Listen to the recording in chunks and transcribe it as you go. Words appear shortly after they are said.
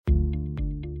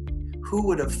who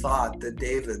would have thought that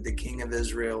David, the king of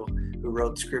Israel, who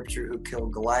wrote scripture, who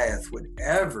killed Goliath, would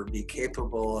ever be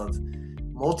capable of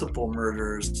multiple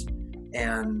murders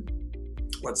and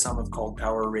what some have called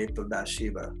power rape of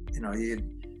Bathsheba? You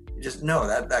just know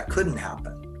that couldn't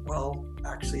happen. Well,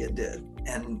 actually it did.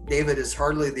 And David is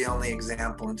hardly the only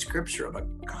example in scripture of a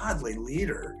godly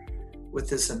leader with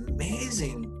this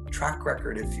amazing track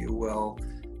record, if you will,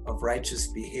 of righteous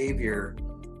behavior,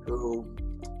 who,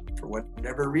 for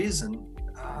whatever reason,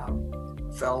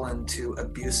 fell into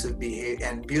abusive behavior,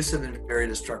 and abusive and very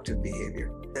destructive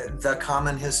behavior. The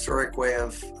common historic way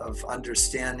of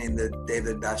understanding the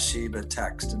David Bathsheba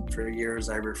text, and for years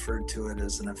I referred to it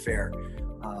as an affair.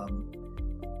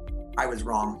 I was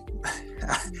wrong.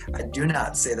 I do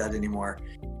not say that anymore.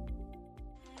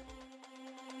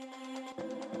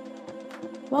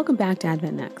 Welcome back to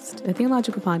Advent Next, a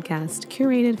theological podcast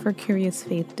curated for curious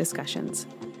faith discussions.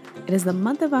 It is the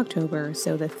month of October,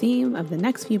 so the theme of the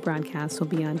next few broadcasts will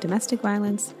be on domestic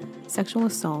violence, sexual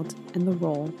assault, and the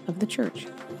role of the church.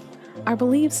 Our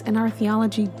beliefs and our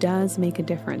theology does make a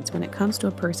difference when it comes to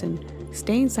a person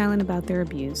staying silent about their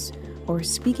abuse or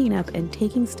speaking up and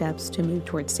taking steps to move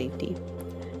towards safety.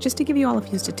 Just to give you all a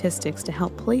few statistics to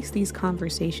help place these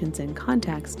conversations in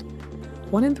context,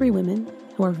 1 in 3 women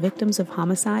who are victims of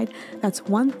homicide, that's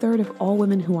 1/3 of all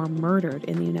women who are murdered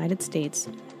in the United States,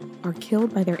 are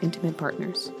killed by their intimate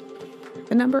partners.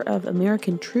 The number of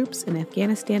American troops in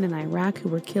Afghanistan and Iraq who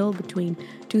were killed between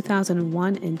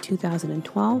 2001 and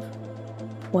 2012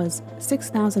 was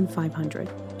 6,500.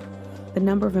 The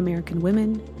number of American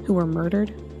women who were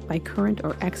murdered by current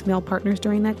or ex-male partners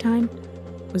during that time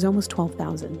was almost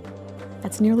 12,000.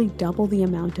 That's nearly double the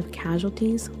amount of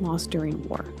casualties lost during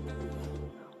war.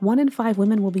 1 in 5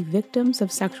 women will be victims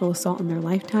of sexual assault in their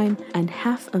lifetime, and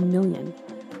 500,000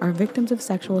 are victims of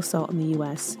sexual assault in the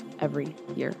U.S. every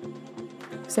year.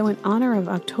 So in honor of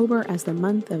October as the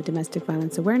month of Domestic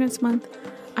Violence Awareness Month,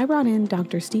 I brought in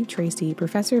Dr. Steve Tracy,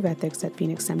 professor of ethics at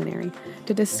Phoenix Seminary,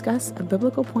 to discuss a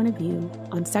biblical point of view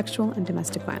on sexual and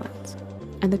domestic violence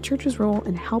and the church's role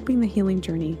in helping the healing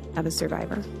journey of a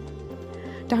survivor.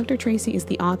 Dr. Tracy is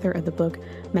the author of the book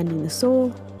Mending the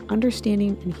Soul,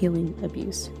 Understanding and Healing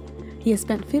Abuse. He has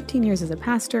spent 15 years as a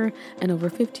pastor and over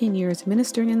 15 years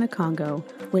ministering in the Congo,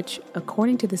 which,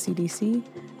 according to the CDC,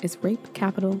 is rape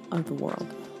capital of the world.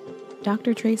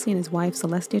 Dr. Tracy and his wife,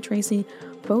 Celestia Tracy,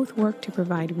 both work to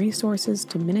provide resources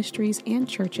to ministries and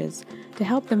churches to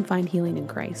help them find healing in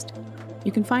Christ.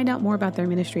 You can find out more about their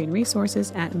ministry and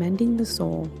resources at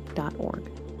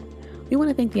mendingthesoul.org. We want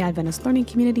to thank the Adventist Learning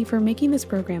Community for making this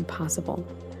program possible.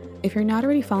 If you're not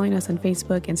already following us on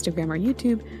Facebook, Instagram, or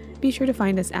YouTube, be sure to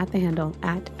find us at the handle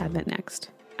 @AdventNext.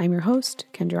 I'm your host,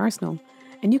 Kendra Arsenal,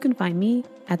 and you can find me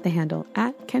at the handle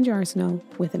 @Kendra Arsenal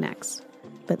with an X.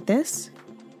 But this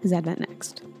is Advent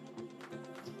Next.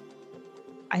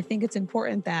 I think it's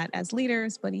important that as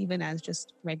leaders, but even as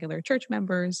just regular church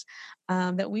members,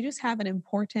 that we just have an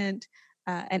important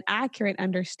and accurate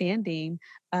understanding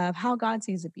of how God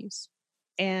sees abuse,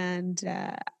 and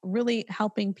really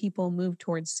helping people move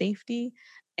towards safety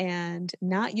and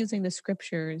not using the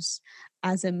scriptures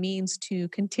as a means to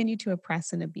continue to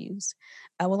oppress and abuse.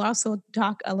 We'll also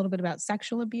talk a little bit about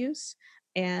sexual abuse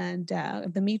and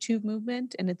the Me Too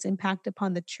movement and its impact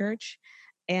upon the church,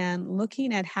 and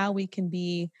looking at how we can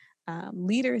be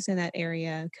leaders in that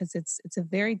area, because it's a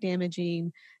very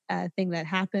damaging thing that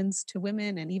happens to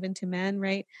women and even to men,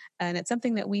 right? And it's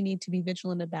something that we need to be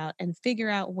vigilant about and figure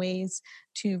out ways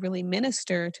to really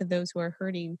minister to those who are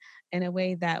hurting in a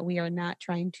way that we are not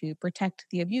trying to protect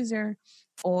the abuser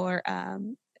or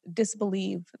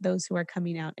disbelieve those who are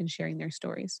coming out and sharing their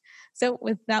stories. So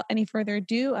without any further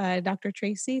ado, Dr.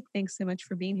 Tracy, thanks so much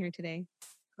for being here today.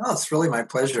 Oh, it's really my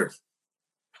pleasure.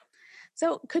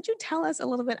 So could you tell us a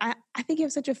little bit, I think you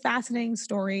have such a fascinating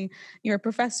story. You're a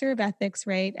professor of ethics,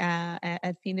 right,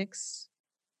 at Phoenix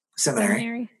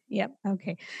Seminary. Yep.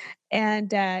 Okay.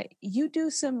 And you do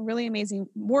some really amazing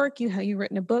work. You've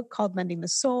written a book called Mending the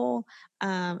Soul.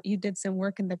 You did some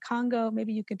work in the Congo.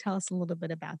 Maybe you could tell us a little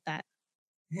bit about that.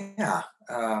 Yeah.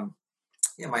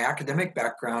 My academic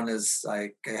background is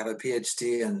I have a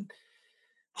PhD in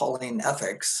Pauline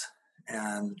ethics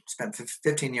and spent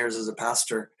 15 years as a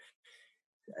pastor.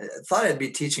 I thought I'd be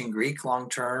teaching Greek long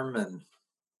term and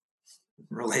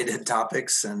related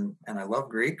topics, and I love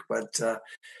Greek, but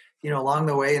along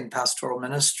the way in pastoral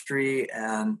ministry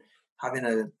and having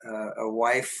a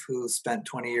wife who spent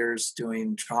 20 years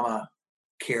doing trauma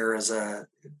care as a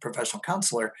professional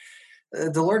counselor,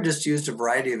 the Lord just used a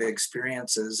variety of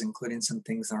experiences, including some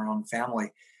things in our own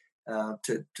family,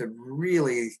 to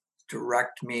really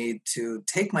direct me to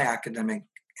take my academic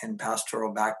and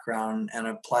pastoral background and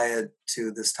apply it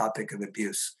to this topic of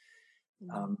abuse.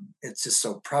 It's just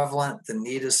so prevalent. The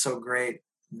need is so great.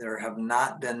 There have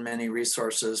not been many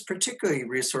resources, particularly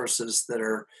resources that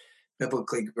are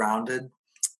biblically grounded.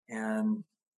 And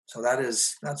so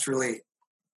that's really,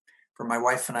 for my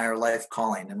wife and I, our life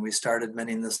calling. And we started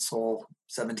Mending the Soul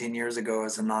 17 years ago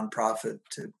as a nonprofit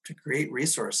to create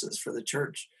resources for the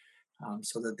church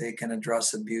so that they can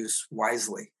address abuse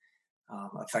wisely,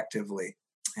 effectively.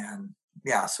 And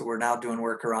so we're now doing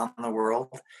work around the world.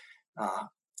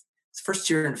 It's the first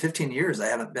year in 15 years I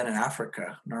haven't been in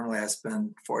Africa. Normally I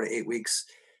spend 4 to 8 weeks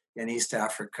in East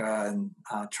Africa and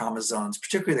trauma zones,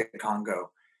 particularly the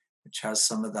Congo, which has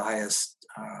some of the highest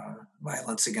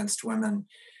violence against women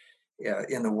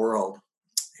in the world.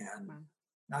 And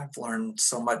I've learned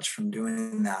so much from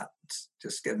doing that. It's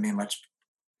just given me a much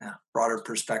broader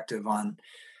perspective on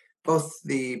both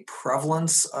the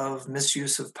prevalence of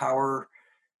misuse of power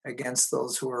against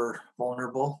those who are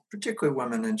vulnerable, particularly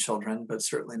women and children, but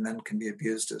certainly men can be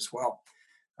abused as well.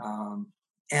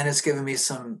 And it's given me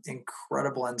some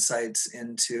incredible insights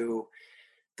into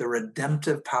the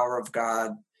redemptive power of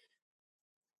God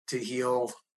to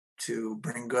heal, to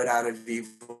bring good out of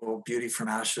evil, beauty from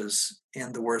ashes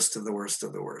in the worst of the worst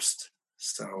of the worst.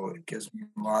 So it gives me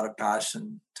a lot of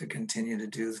passion to continue to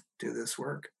do this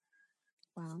work.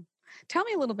 Wow. Tell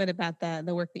me a little bit about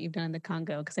the work that you've done in the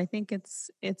Congo, because I think it's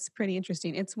pretty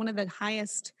interesting. It's one of the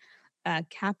highest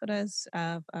capitas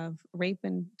of rape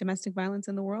and domestic violence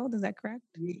in the world. Is that correct?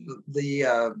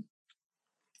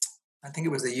 I think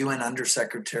it was the UN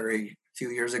Undersecretary a few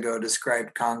years ago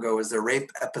described Congo as the rape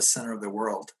epicenter of the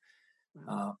world.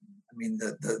 I mean,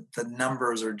 the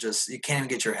numbers are just, you can't even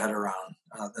get your head around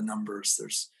the numbers.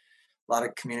 There's a lot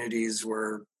of communities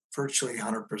where virtually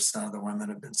 100% of the women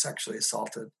have been sexually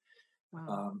assaulted.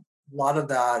 Wow. A lot of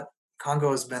that,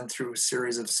 Congo has been through a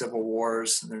series of civil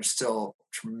wars, and there's still a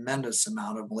tremendous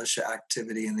amount of militia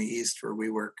activity in the east where we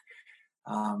work.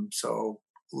 So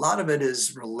a lot of it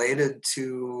is related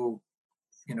to,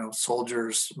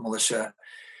 soldiers, militia,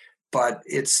 but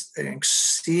it's an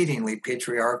exceedingly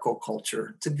patriarchal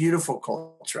culture. It's a beautiful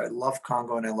culture. I love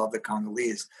Congo and I love the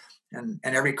Congolese. And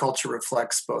every culture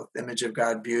reflects both image of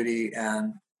God, beauty,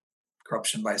 and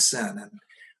corruption by sin. And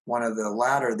one of the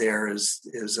latter there is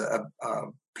a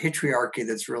patriarchy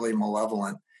that's really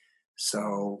malevolent.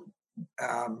 So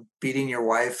beating your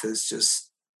wife is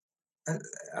just,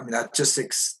 that's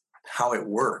just how it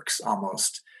works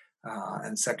almost.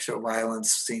 And sexual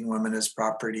violence, seeing women as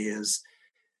property is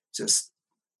just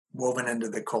woven into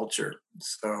the culture.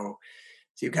 So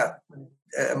you've got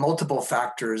multiple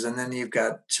factors, and then you've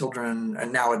got children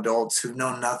and now adults who've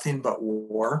known nothing but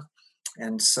war.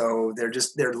 And so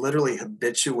they're literally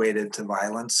habituated to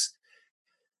violence.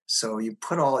 So you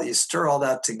stir all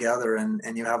that together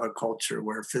and you have a culture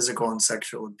where physical and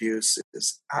sexual abuse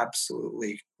is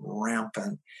absolutely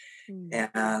rampant.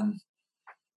 And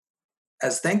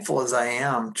as thankful as I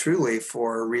am truly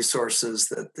for resources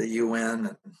that the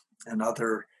UN and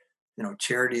other,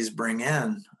 charities bring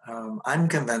in, I'm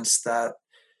convinced that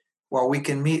while we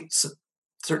can meet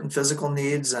certain physical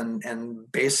needs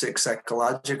and basic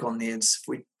psychological needs, if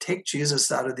we take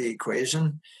Jesus out of the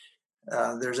equation,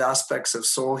 there's aspects of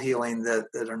soul healing that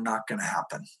are not going to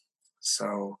happen.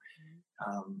 So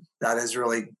that has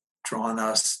really drawn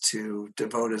us to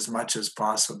devote as much as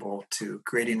possible to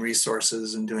creating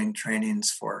resources and doing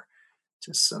trainings for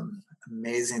just some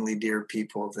amazingly dear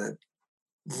people that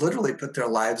literally put their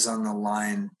lives on the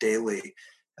line daily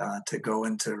to go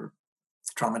into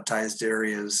traumatized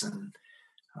areas and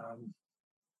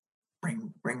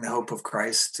bring the hope of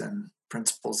Christ and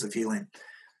principles of healing.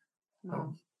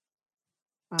 Wow.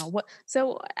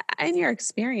 So in your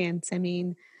experience,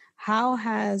 how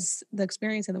has the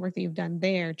experience and the work that you've done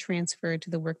there transferred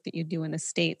to the work that you do in the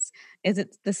States? Is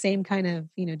it the same kind of,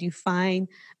 do you find,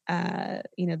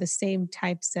 the same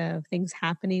types of things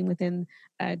happening within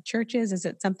churches? Is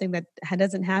it something that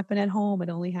doesn't happen at home? It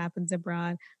only happens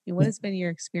abroad? What has been your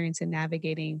experience in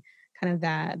navigating kind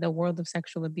of the world of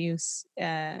sexual abuse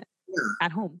at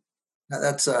home?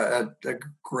 That's a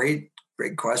great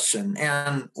question.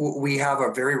 And we have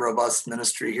a very robust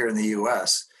ministry here in the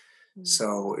U.S.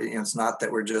 So it's not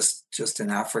that we're just in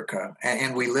Africa,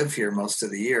 and we live here most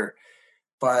of the year.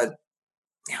 But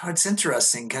it's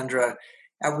interesting, Kendra.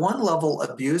 At one level,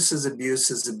 abuse is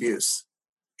abuse is abuse.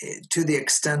 To the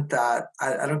extent that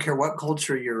I don't care what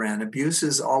culture you're in, abuse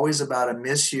is always about a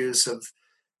misuse of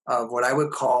what I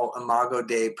would call imago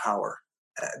Dei power.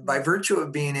 By virtue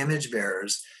of being image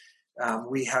bearers,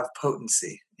 we have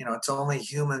potency. It's only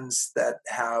humans that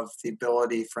have the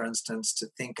ability, for instance, to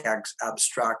think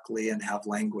abstractly and have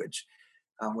language.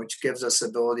 which gives us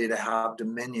ability to have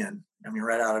dominion. I mean,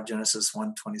 right out of Genesis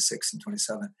 1:26 and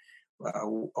 27.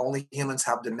 Only humans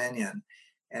have dominion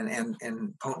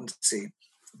and potency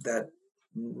that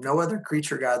no other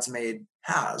creature God's made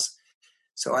has.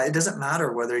 So it doesn't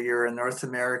matter whether you're in North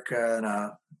America in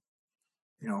a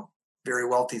very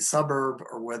wealthy suburb,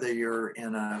 or whether you're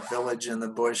in a village in the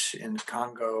bush in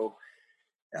Congo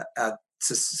at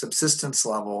subsistence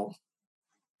level.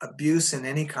 Abuse in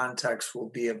any context will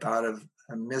be about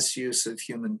a misuse of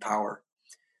human power.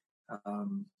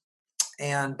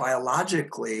 And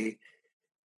biologically,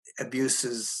 abuse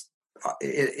is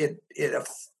it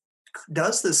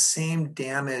does the same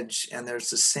damage, and there's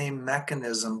the same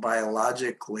mechanism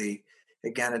biologically.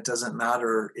 Again, it doesn't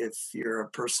matter if you're a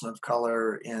person of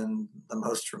color in the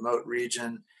most remote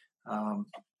region,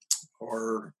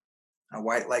 or a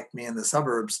white like me in the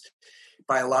suburbs.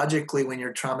 Biologically, when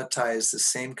you're traumatized, the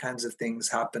same kinds of things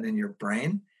happen in your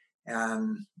brain,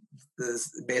 and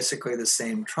basically the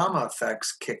same trauma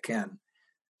effects kick in.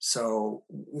 So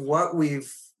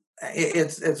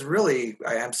it's really,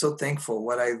 I am so thankful.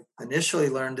 What I initially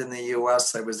learned in the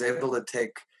U.S., I was able to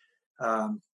take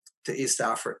to East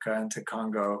Africa and to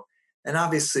Congo. And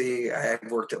obviously,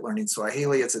 I've worked at learning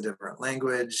Swahili. It's a different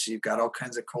language. You've got all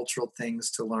kinds of cultural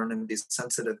things to learn and be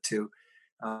sensitive to.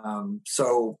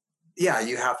 So, yeah,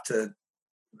 you have to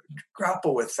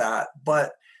grapple with that.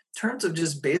 But in terms of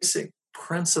just basic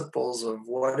principles of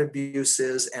what abuse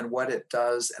is and what it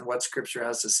does and what Scripture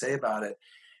has to say about it,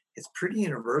 it's pretty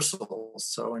universal.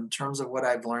 So in terms of what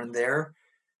I've learned there,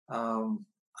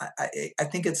 I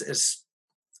think it's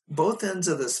both ends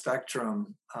of the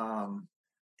spectrum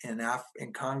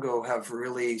in Congo have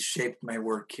really shaped my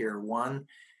work here. One,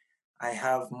 I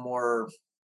have more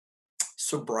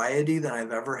sobriety than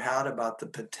I've ever had about the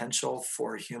potential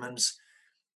for humans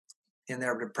in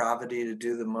their depravity to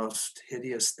do the most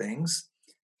hideous things,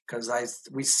 because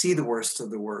we see the worst of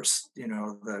the worst.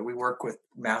 We work with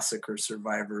massacre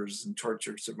survivors and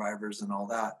torture survivors and all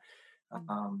that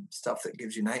stuff that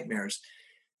gives you nightmares.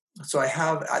 So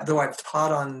though I've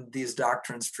taught on these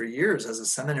doctrines for years as a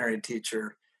seminary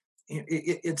teacher,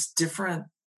 it's different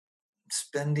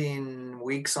spending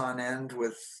weeks on end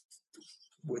with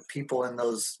people in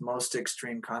those most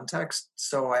extreme contexts.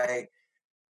 So I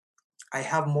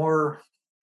have more,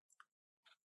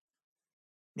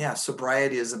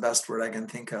 sobriety is the best word I can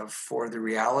think of for the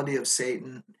reality of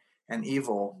Satan and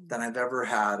evil than I've ever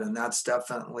had. And that's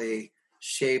definitely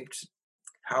shaped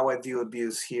how I view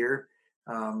abuse here.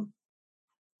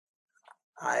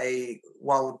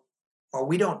 While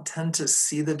we don't tend to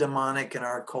see the demonic in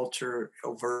our culture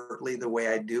overtly the way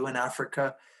I do in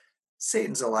Africa,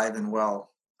 Satan's alive and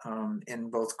well in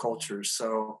both cultures.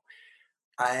 So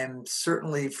I'm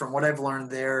certainly, from what I've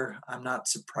learned there, I'm not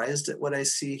surprised at what I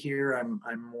see here. I'm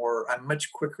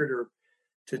much quicker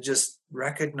to just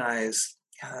recognize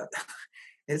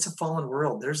it's a fallen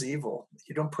world. There's evil.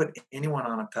 You don't put anyone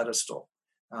on a pedestal.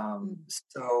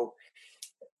 So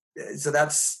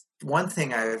that's one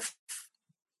thing I've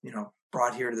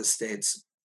brought here to the States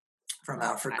from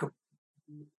Africa.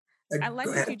 I like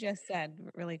what you just said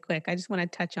really quick. I just want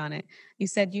to touch on it. You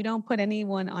said you don't put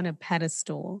anyone on a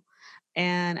pedestal.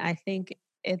 And I think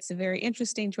it's a very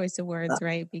interesting choice of words,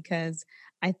 right? Because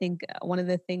I think one of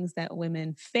the things that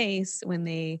women face when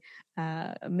they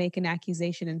make an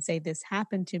accusation and say, this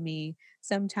happened to me,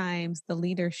 sometimes the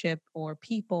leadership or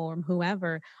people or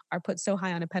whoever are put so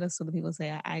high on a pedestal that people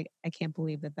say, I can't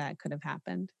believe that could have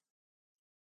happened.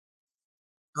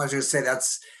 I was going to say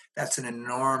that's an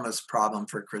enormous problem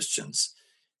for Christians.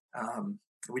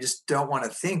 We just don't want to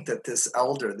think that this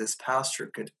elder, this pastor,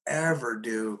 could ever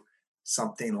do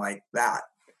something like that.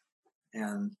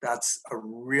 And that's a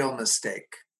real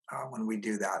mistake when we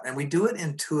do that. And we do it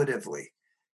intuitively.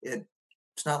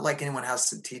 It's not like anyone has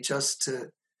to teach us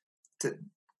to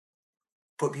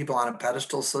put people on a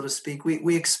pedestal, so to speak.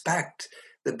 We expect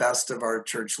the best of our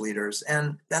church leaders,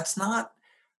 and that's not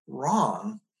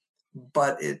wrong,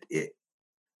 but it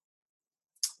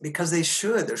because they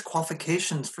should. There's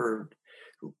qualifications for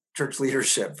church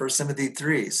leadership, 1 Timothy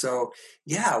 3. So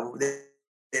yeah,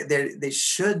 they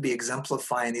should be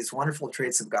exemplifying these wonderful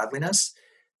traits of godliness.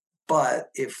 But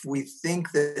if we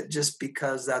think that just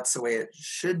because that's the way it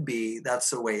should be, that's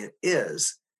the way it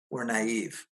is, we're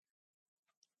naive.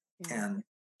 And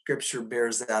Scripture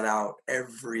bears that out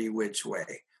every which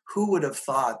way. Who would have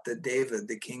thought that David,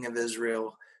 the king of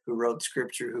Israel, who wrote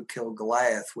Scripture, who killed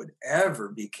Goliath, would ever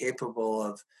be capable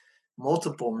of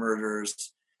multiple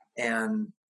murders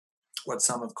and what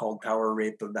some have called power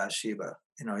rape of Bathsheba?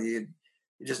 You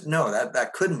just know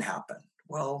that couldn't happen.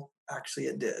 Well, Actually,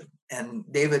 it did. And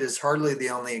David is hardly the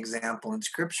only example in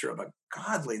Scripture of a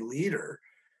godly leader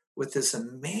with this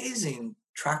amazing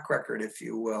track record, if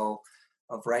you will,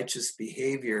 of righteous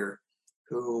behavior,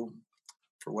 who,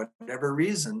 for whatever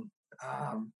reason,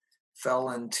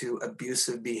 fell into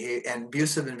abusive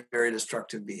and very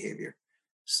destructive behavior.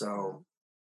 So,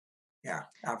 yeah,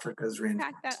 Africa's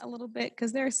Unpack that a little bit,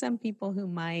 because there are some people who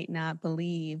might not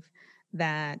believe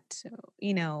that,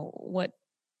 what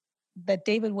that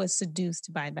David was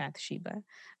seduced by Bathsheba,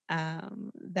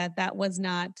 that was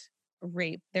not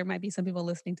rape. There might be some people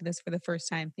listening to this for the first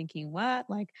time thinking, what?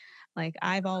 Like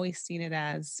I've always seen it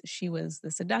as she was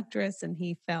the seductress and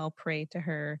he fell prey to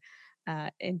her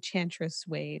enchantress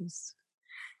ways.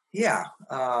 Yeah,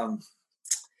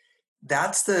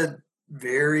 that's the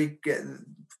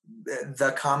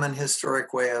common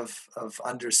historic way of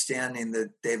understanding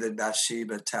the David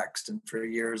Bathsheba text. And for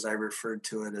years, I referred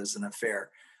to it as an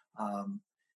affair.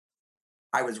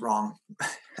 I was wrong.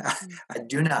 I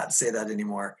do not say that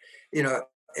anymore.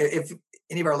 If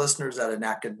any of our listeners at an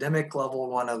academic level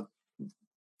want to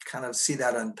kind of see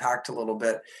that unpacked a little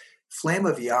bit, Flame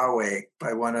of Yahweh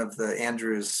by one of the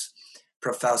Andrews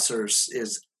professors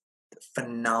is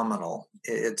phenomenal.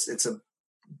 It's a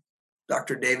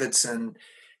Dr. Davidson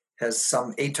has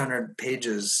some 800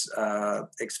 pages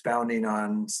expounding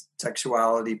on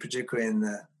sexuality, particularly in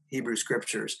the Hebrew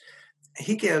scriptures.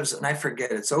 He gives, and I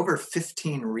forget, it's over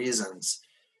 15 reasons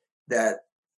that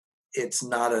it's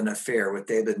not an affair with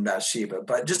David and Bathsheba.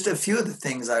 But just a few of the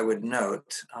things I would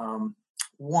note.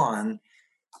 One,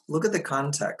 look at the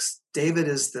context. David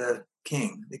is the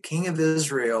king. The king of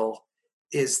Israel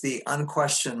is the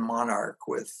unquestioned monarch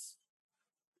with,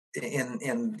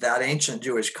 in that ancient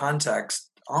Jewish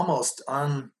context, almost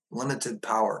unlimited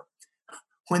power.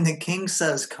 When the king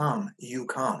says, come, you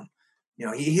come.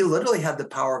 He literally had the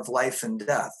power of life and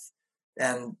death.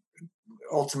 And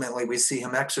ultimately, we see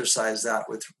him exercise that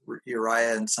with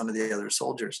Uriah and some of the other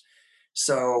soldiers.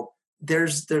 So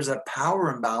there's a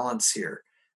power imbalance here.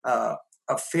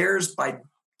 Affairs, by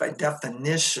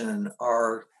definition,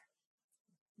 are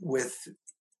with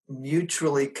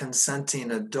mutually consenting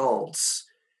adults,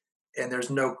 and there's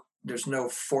no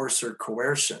force or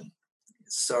coercion.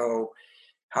 So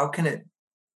how can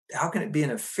it be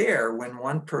an affair when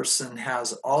one person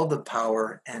has all the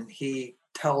power and he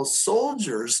tells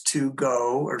soldiers to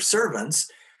go, or servants,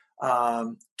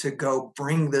 to go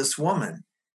bring this woman?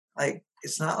 Like,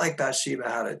 it's not like Bathsheba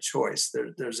had a choice.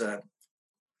 There's a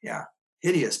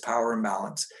hideous power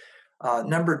imbalance.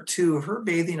 Number two, her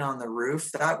bathing on the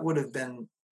roof, that would have been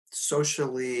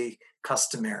socially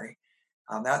customary.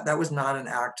 That was not an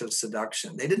act of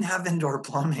seduction. They didn't have indoor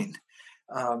plumbing.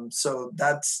 So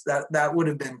that would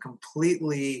have been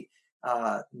completely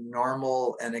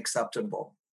normal and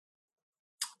acceptable.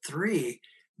 Three,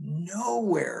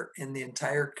 nowhere in the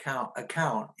entire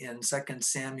account in 2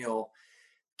 Samuel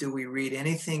do we read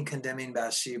anything condemning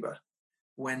Bathsheba.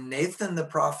 When Nathan the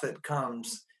prophet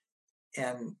comes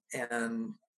and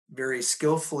very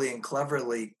skillfully and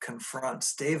cleverly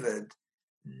confronts David,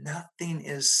 nothing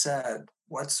is said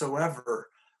whatsoever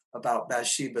about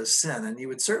Bathsheba's sin. And you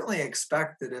would certainly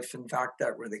expect that if in fact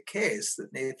that were the case,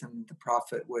 that Nathan the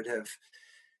prophet would have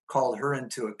called her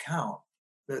into account.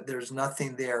 That there's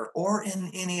nothing there, or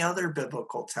in any other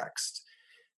biblical text,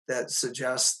 that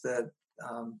suggests that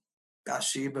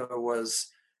Bathsheba was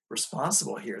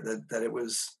responsible here, that it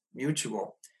was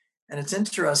mutual. And it's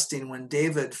interesting, when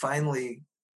David finally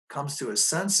comes to his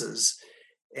senses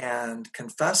and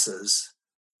confesses,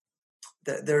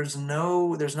 that there's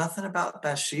nothing about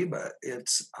Bathsheba.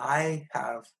 It's, I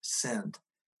have sinned,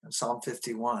 Psalm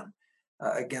 51,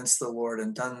 against the Lord,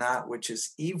 and done that which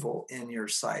is evil in your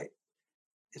sight.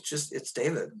 It's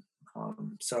David.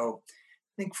 So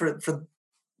I think for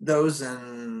those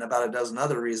and about a dozen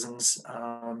other reasons,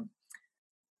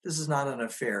 this is not an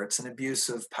affair. It's an abuse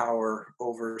of power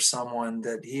over someone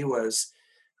that he was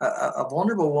a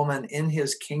vulnerable woman in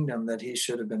his kingdom that he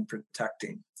should have been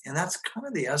protecting. And that's kind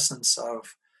of the essence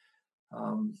of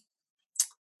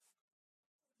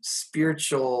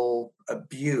spiritual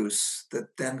abuse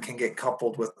that then can get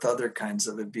coupled with other kinds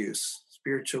of abuse.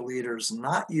 Spiritual leaders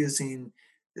not using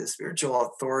the spiritual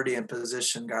authority and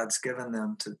position God's given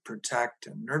them to protect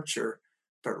and nurture,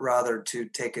 but rather to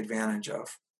take advantage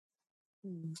of.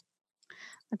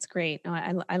 That's great. No,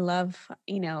 I love,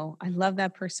 I love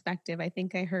that perspective. I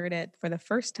think I heard it for the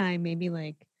first time, maybe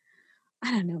like,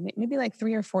 I don't know, maybe like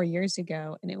 3 or 4 years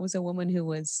ago. And it was a woman who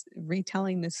was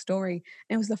retelling this story.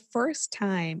 And it was the first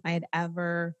time I had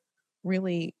ever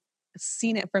really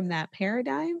seen it from that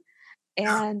paradigm.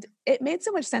 And it made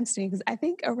so much sense to me because I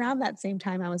think around that same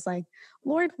time, I was like,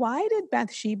 Lord, why did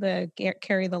Bathsheba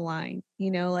carry the line?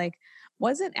 Like,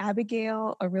 wasn't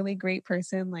Abigail a really great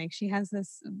person? Like, she has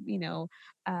this,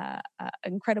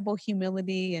 incredible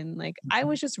humility. And like, I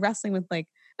was just wrestling with, like,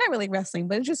 not really wrestling,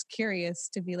 but just curious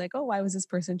to be like, oh, why was this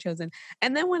person chosen?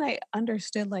 And then when I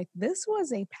understood, like, this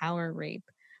was a power rape,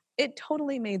 it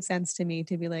totally made sense to me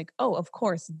to be like, oh, of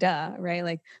course, duh, right?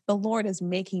 Like, the Lord is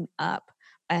making up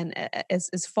and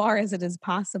as far as it is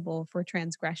possible for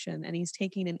transgression, and he's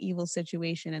taking an evil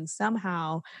situation and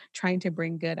somehow trying to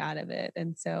bring good out of it.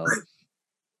 And so, Right.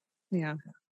 yeah.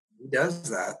 He does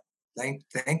that.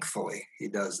 Thankfully, he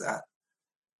does that.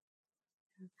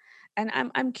 And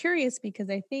I'm curious because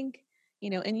I think,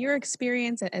 in your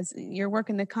experience as your work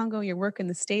in the Congo, your work in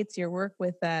the States, your work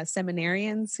with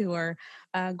seminarians who are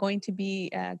going to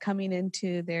be coming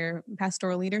into their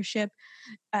pastoral leadership,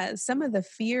 some of the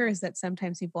fears that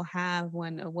sometimes people have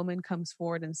when a woman comes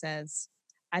forward and says,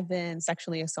 I've been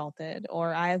sexually assaulted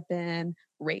or I've been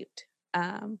raped.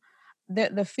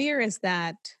 The fear is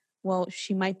that, well,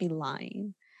 she might be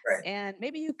lying. Right. And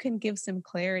maybe you can give some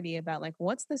clarity about, like,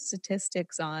 what's the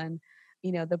statistics on,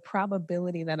 the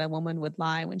probability that a woman would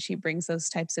lie when she brings those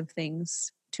types of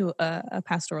things to a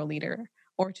pastoral leader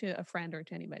or to a friend or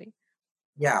to anybody.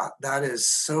 Yeah, that is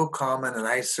so common. And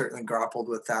I certainly grappled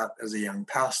with that as a young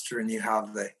pastor. And you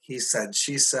have the he said,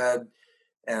 she said.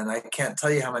 And I can't tell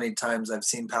you how many times I've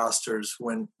seen pastors,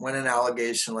 when an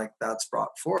allegation like that's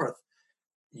brought forth,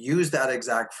 use that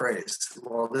exact phrase.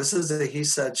 Well, this is a he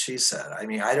said, she said. I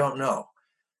mean, I don't know.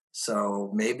 So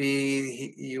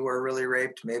maybe you were really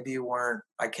raped. Maybe you weren't.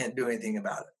 I can't do anything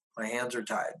about it. My hands are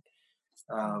tied.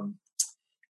 Um,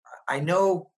 I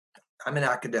know I'm an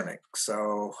academic,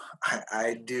 so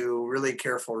I do really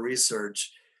careful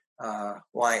research. I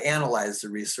analyze the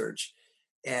research,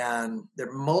 and there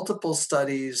are multiple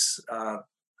studies.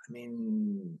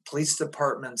 Police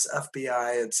departments,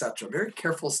 FBI, etc. Very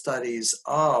careful studies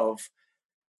of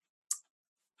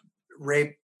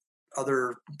rape,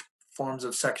 other forms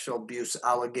of sexual abuse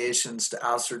allegations to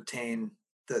ascertain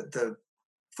the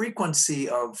frequency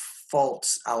of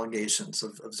false allegations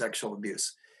of sexual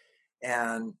abuse.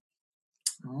 And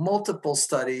multiple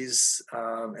studies,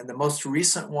 and the most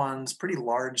recent ones, pretty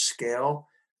large scale,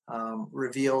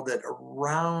 reveal that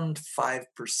around 5%.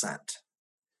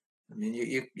 I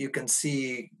mean, you can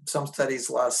see some studies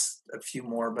last a few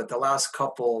more, but the last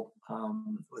couple,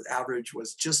 average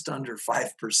was just under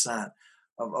 5%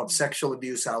 of sexual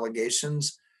abuse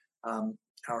allegations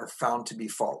are found to be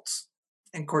false.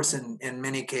 And of course, in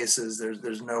many cases,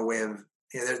 there's no way of,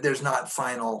 there's not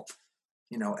final,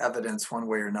 evidence one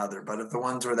way or another, but of the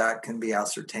ones where that can be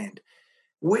ascertained,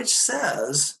 which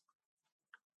says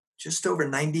just over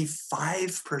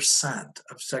 95%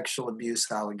 of sexual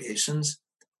abuse allegations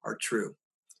are true,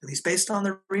 at least based on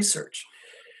the research.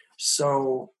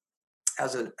 So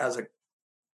as a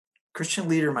Christian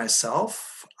leader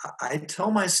myself, I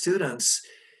tell my students,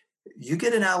 you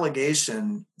get an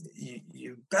allegation,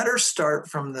 you better start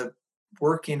from the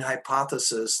working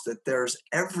hypothesis that there's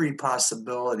every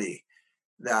possibility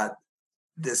that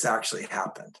this actually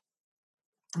happened.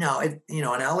 Now, an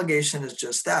allegation is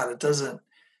just that. It doesn't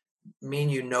mean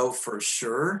you know for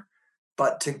sure,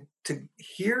 but to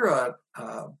hear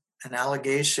an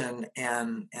allegation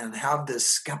and have this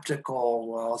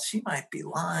skeptical, well, she might be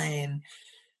lying,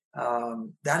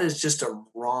 that is just a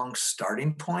wrong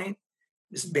starting point.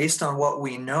 It's based on what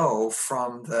we know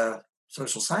from the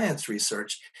social science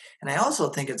research. And I also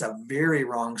think it's a very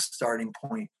wrong starting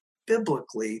point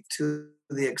biblically, to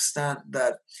the extent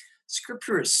that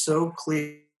scripture is so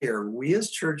clear. We as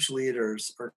church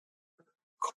leaders are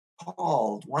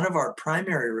called, one of our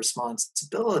primary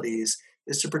responsibilities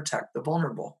is to protect the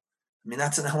vulnerable. I mean,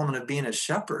 that's an element of being a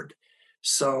shepherd.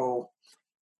 So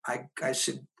I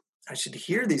should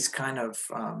hear these kind of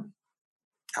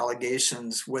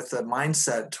allegations with a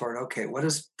mindset toward, okay, what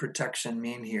does protection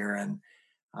mean here? And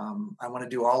I want to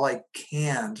do all I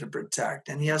can to protect.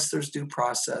 And yes, there's due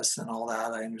process and all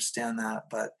that. I understand that,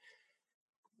 but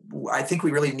I think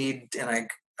we really need, and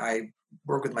I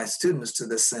work with my students to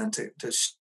this end, to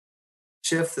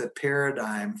shift the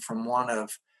paradigm from one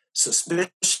of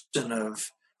suspicion of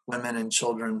women and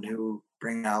children who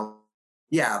bring out.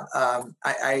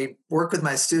 I work with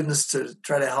my students to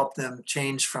try to help them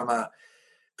change from a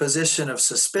position of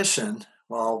suspicion,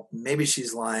 well, maybe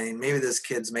she's lying, maybe this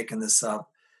kid's making this up,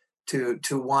 to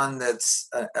one that's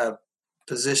a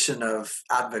position of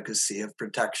advocacy, of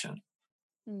protection.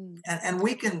 And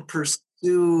we can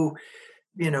pursue,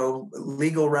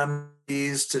 legal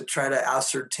remedies to try to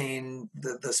ascertain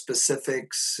the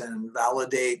specifics and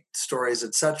validate stories,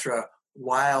 etc.,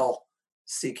 while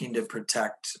seeking to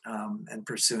protect and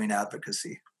pursuing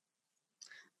advocacy.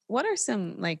 What are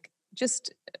some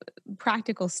just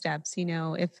practical steps,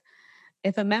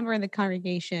 if a member in the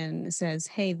congregation says,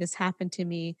 "Hey, this happened to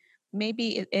me,"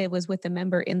 maybe it was with a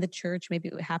member in the church, maybe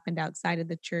it happened outside of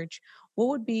the church. What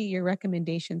would be your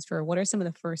recommendations for what are some of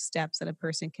the first steps that a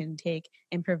person can take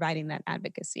in providing that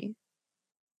advocacy?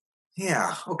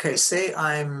 Yeah. Okay.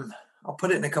 I'll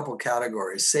put it in a couple of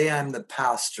categories. Say I'm the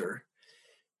pastor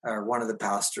or one of the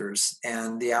pastors,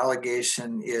 and the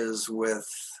allegation is with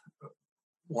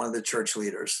one of the church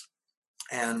leaders.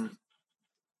 And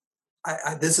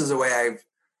this is the way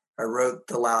I wrote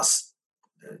the last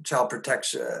child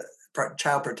protection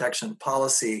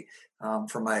policy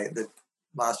for the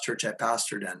last church I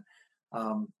pastored in.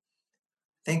 I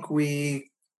think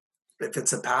if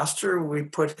it's a pastor, we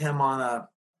put him on a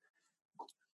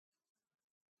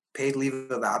paid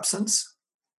leave of absence,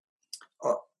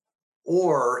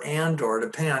 or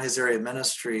depending on his area of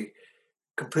ministry,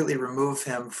 completely remove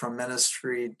him from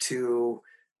ministry to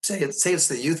say it's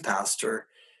the youth pastor,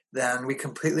 then we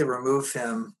completely remove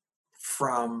him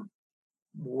from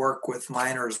work with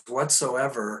minors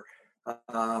whatsoever,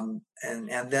 and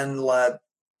then let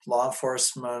law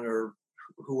enforcement or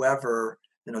whoever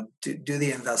do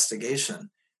the investigation.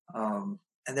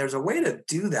 And there's a way to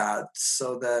do that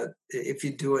so that if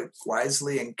you do it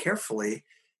wisely and carefully,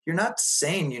 you're not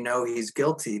saying he's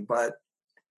guilty, but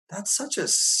that's such a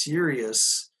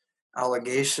serious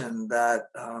allegation that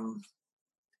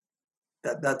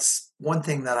that's one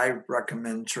thing that I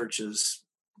recommend churches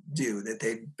do, that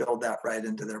they build that right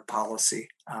into their policy.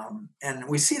 And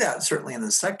we see that certainly in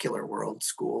the secular world,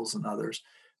 schools and others,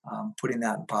 putting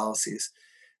that in policies.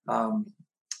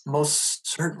 Most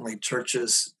certainly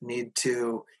churches need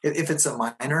to, if it's a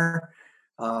minor,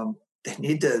 they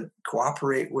need to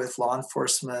cooperate with law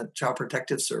enforcement, child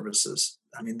protective services.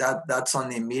 I mean, that's on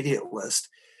the immediate list.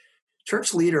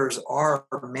 Church leaders are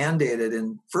mandated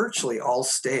in virtually all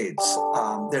states.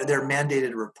 They're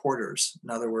mandated reporters.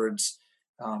 In other words,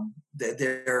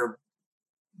 they're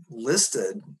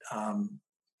listed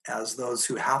as those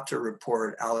who have to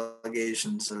report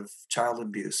allegations of child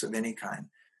abuse of any kind.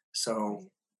 So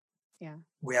Yeah,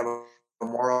 we have a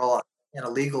moral and a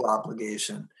legal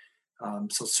obligation.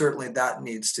 So certainly that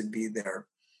needs to be there.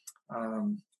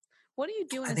 what do you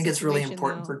do in I a think it's really situation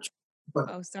important though? for.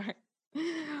 But, Oh, sorry.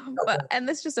 okay. And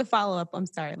this is just a follow-up. I'm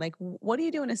sorry. What do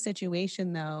you do in a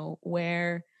situation though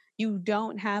where you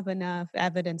don't have enough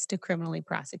evidence to criminally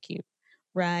prosecute?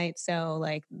 Right? So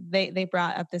they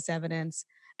brought up this evidence.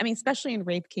 I mean, especially in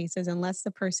rape cases, unless the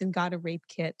person got a rape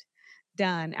kit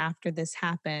done after this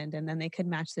happened and then they could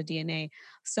match the DNA.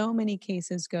 So many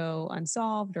cases go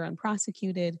unsolved or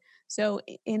unprosecuted. So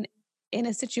in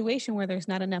a situation where there's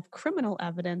not enough criminal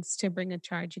evidence to bring a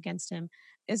charge against him,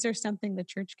 is there something the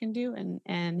church can do?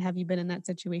 And have you been in that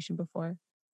situation before?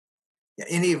 Yeah,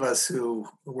 any of us who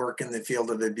work in the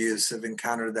field of abuse have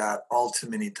encountered that all too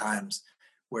many times,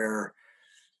 where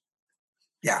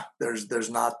there's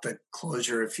not the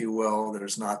closure, if you will,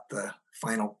 there's not the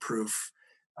final proof,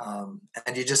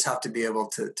 and you just have to be able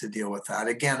to deal with that.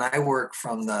 Again, I work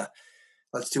from the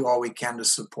let's do all we can to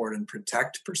support and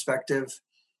protect perspective.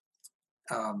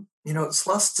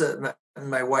 Celeste,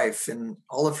 my wife, in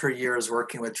all of her years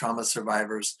working with trauma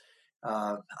survivors,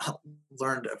 uh,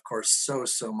 learned, of course,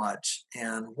 so much.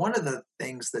 And one of the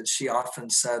things that she often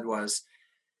said was,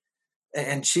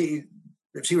 and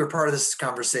if she were part of this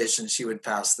conversation, she would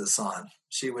pass this on.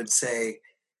 She would say,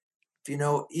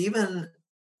 even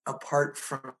apart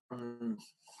from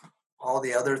all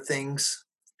the other things,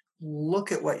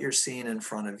 look at what you're seeing in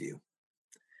front of you.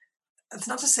 It's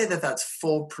not to say that that's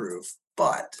foolproof,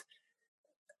 but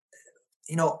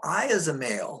I, as a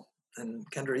male, and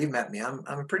Kendra, you met me, I'm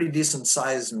a pretty decent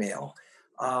sized male.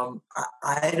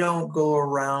 I don't go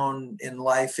around in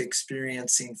life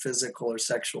experiencing physical or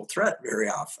sexual threat very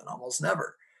often, almost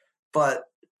never. But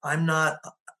I'm not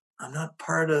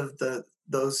part of the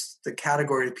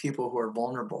category of people who are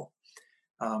vulnerable.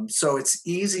 So it's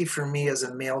easy for me as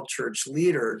a male church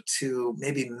leader to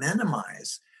maybe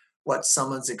minimize what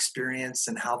someone's experienced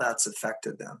and how that's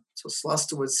affected them. So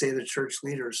Celeste would say to church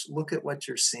leaders, look at what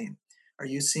you're seeing. Are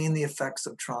you seeing the effects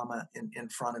of trauma in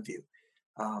front of you?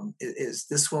 Is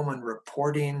this woman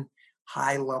reporting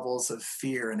high levels of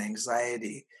fear and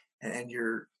anxiety, and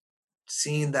you're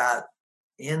seeing that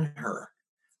in her?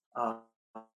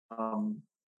 Um,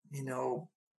 you know,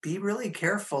 be really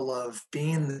careful of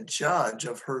being the judge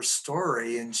of her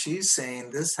story. And she's saying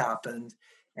this happened,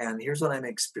 and here's what I'm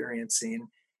experiencing.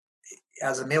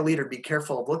 As a male leader, be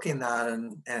careful of looking at that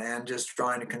and just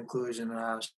drawing a conclusion.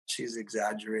 She's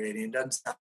exaggerating. It doesn't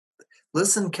sound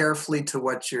Listen carefully to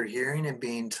what you're hearing and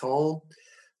being told.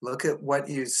 Look at what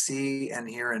you see and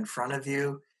hear in front of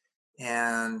you,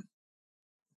 and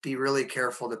be really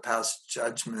careful to pass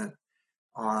judgment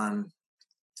on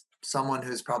someone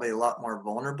who's probably a lot more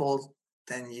vulnerable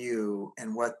than you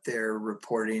and what they're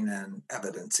reporting and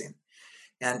evidencing.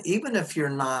 And even if you're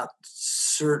not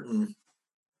certain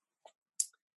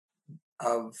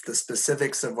of the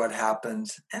specifics of what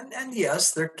happened, and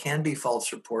yes, there can be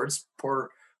false reports. Poor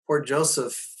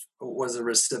Joseph was a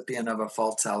recipient of a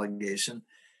false allegation.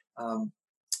 Um,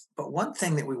 but one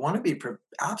thing that we want to be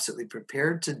absolutely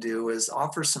prepared to do is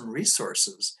offer some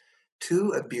resources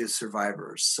to abuse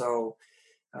survivors. So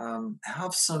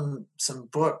have some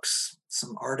books,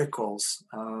 some articles.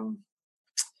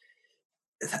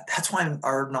 That's why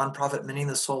our nonprofit Mending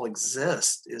the Soul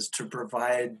exists, is to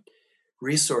provide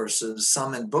resources,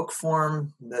 some in book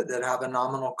form that have a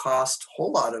nominal cost, a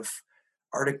whole lot of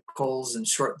articles and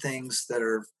short things that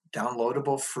are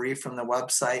downloadable free from the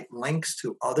website, links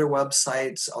to other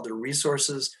websites, other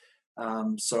resources.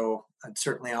 So I'd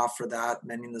certainly offer that,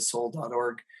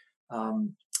 mendingthesoul.org.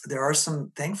 There are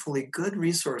some, thankfully, good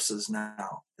resources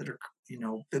now that are,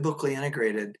 biblically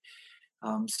integrated.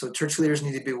 So church leaders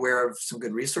need to be aware of some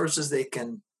good resources they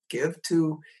can give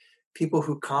to people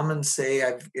who come and say,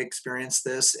 I've experienced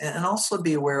this, and also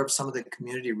be aware of some of the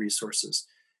community resources,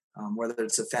 whether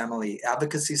it's a family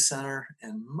advocacy center,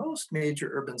 and most major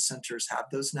urban centers have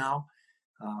those now.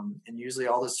 And usually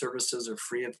all the services are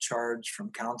free of charge,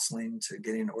 from counseling to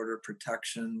getting order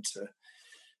protection to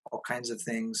all kinds of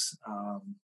things.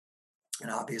 And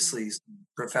obviously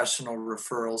professional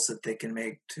referrals that they can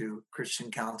make to Christian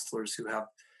counselors who have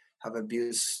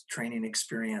abuse training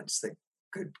experience that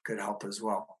could help as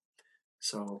well.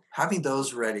 So having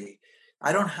those ready.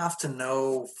 I don't have to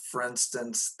know, for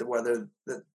instance, whether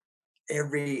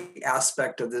every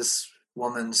aspect of this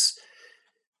woman's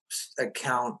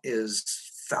account is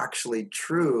factually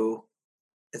true.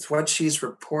 It's what she's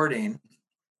reporting.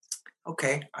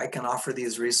 Okay, I can offer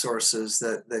these resources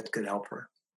that could help her.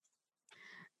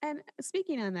 And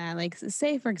speaking on that, like,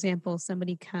 say, for example,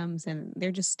 somebody comes and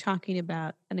they're just talking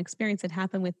about an experience that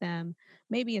happened with them.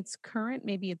 Maybe it's current,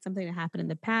 maybe it's something that happened in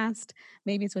the past,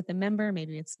 maybe it's with a member,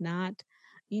 maybe it's not.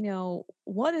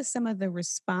 What is some of the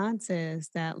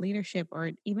responses that leadership or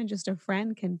even just a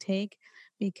friend can take?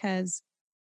 Because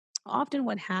often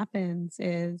what happens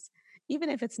is, even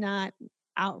if it's not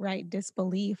outright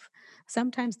disbelief,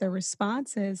 sometimes the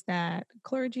responses that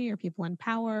clergy or people in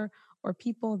power or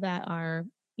people that are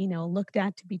looked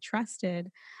at to be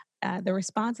trusted, the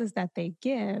responses that they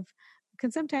give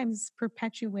can sometimes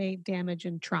perpetuate damage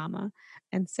and trauma.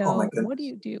 And Oh my so what do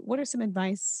goodness. you do? What are some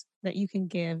advice that you can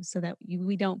give so that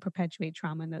we don't perpetuate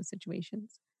trauma in those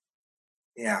situations?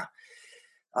 Yeah.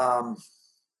 Um,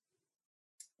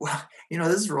 well,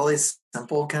 this is really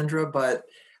simple, Kendra, but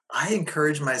I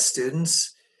encourage my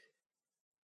students,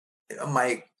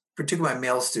 particularly my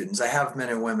male students. I have men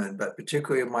and women, but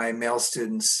particularly my male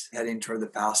students heading toward the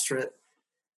pastorate.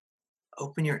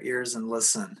 Open your ears and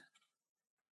listen.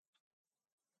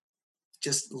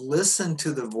 Just listen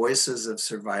to the voices of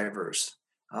survivors.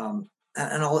 And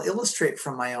I'll illustrate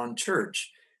from my own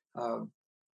church.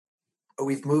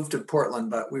 We've moved to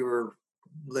Portland, but we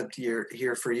lived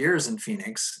here for years in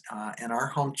Phoenix, and our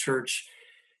home church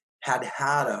had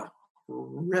a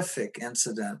horrific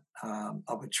incident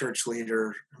of a church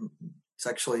leader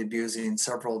sexually abusing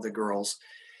several of the girls,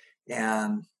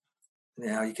 and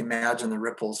you can imagine the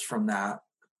ripples from that.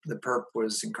 The perp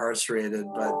was incarcerated,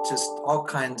 but just all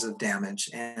kinds of damage.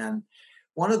 And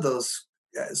one of those,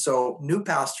 so new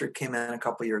pastor came in a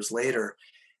couple years later,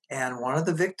 and one of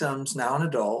the victims, now an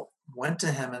adult, went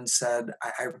to him and said,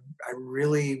 I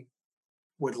really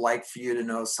would like for you to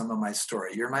know some of my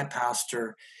story. You're my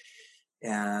pastor.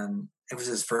 And it was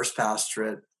his first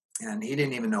pastorate, and he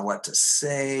didn't even know what to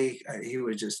say. He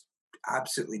was just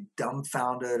absolutely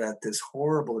dumbfounded at this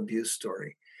horrible abuse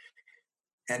story.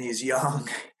 And he's young,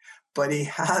 but he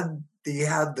had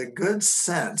the good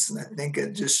sense, and I think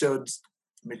it just showed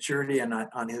maturity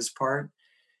on his part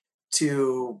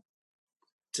to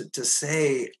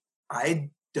say, I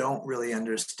don't really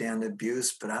understand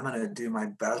abuse, but I'm going to do my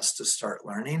best to start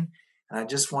learning. And I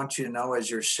just want you to know, as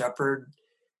your shepherd,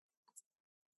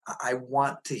 I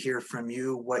want to hear from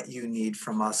you what you need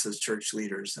from us as church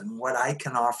leaders and what I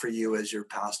can offer you as your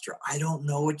pastor. I don't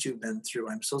know what you've been through.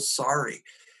 I'm so sorry.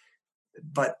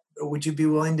 But would you be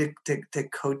willing to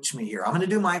coach me here? I'm going to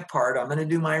do my part. I'm going to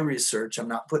do my research. I'm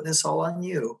not putting this all on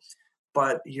you,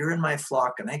 but you're in my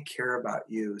flock and I care about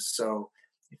you. So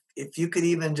if you could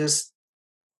even just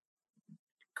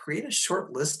create a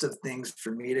short list of things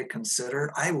for me to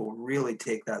consider, I will really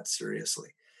take that seriously.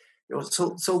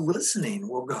 So listening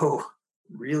will go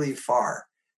really far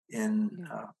in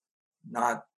Yeah.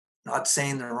 not not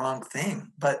saying the wrong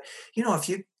thing. But if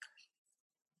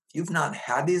you've not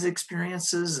had these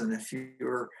experiences, and if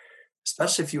you're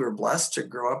especially if you were blessed to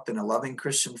grow up in a loving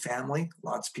Christian family,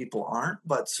 lots of people aren't,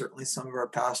 but certainly some of our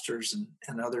pastors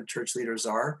and other church leaders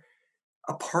are.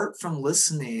 Apart from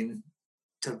listening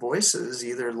to voices,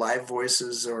 either live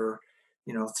voices or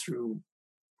through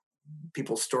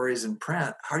people's stories in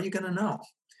print, how are you going to know?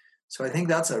 So I think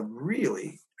that's a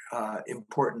really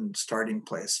important starting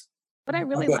place. What I Oh,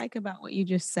 really good. like about what you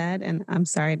just said, and I'm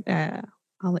sorry,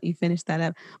 I'll let you finish that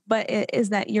up, but is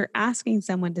that you're asking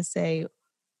someone to say,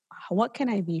 what can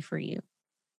I be for you?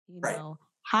 Right.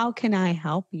 How can I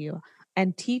help you?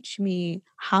 And teach me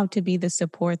how to be the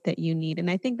support that you need.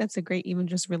 And I think that's a great, even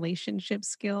just relationship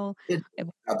skill. It, If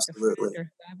a friend absolutely.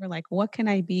 or whoever, like, what can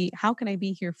I be? How can I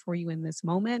be here for you in this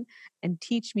moment? And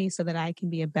teach me so that I can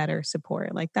be a better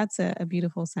support. Like, that's a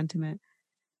beautiful sentiment.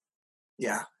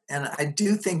 Yeah. And I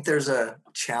do think there's a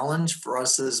challenge for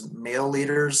us as male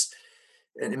leaders,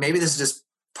 and maybe this is just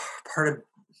part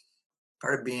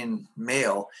of being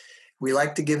male. We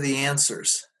like to give the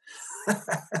answers.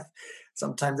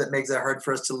 Sometimes that makes it hard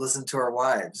for us to listen to our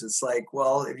wives. It's like,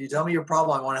 well, if you tell me your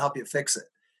problem, I want to help you fix it.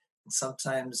 And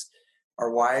sometimes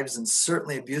our wives, and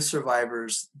certainly abuse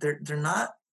survivors, they're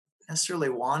not necessarily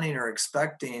wanting or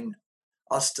expecting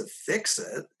us to fix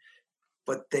it,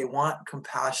 but they want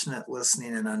compassionate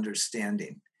listening and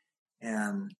understanding.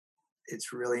 And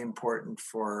it's really important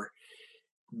for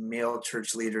male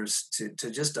church leaders to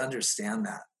just understand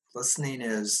that listening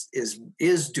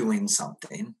is doing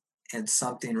something. It's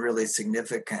something really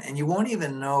significant, and you won't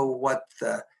even know what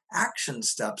the action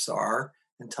steps are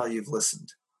until you've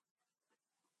listened.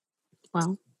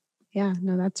 Wow. Yeah,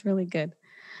 no, that's really good.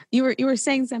 You were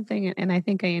saying something and I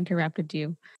think I interrupted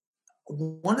you.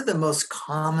 One of the most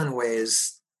common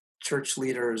ways church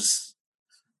leaders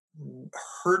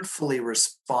hurtfully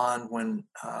respond when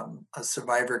a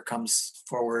survivor comes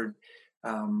forward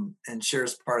and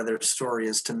shares part of their story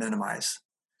is to minimize.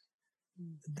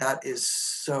 That is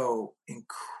so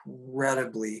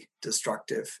incredibly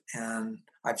destructive. And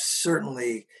I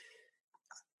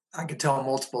could tell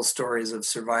multiple stories of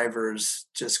survivors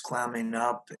just clamming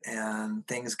up and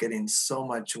things getting so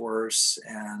much worse.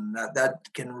 And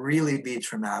that can really be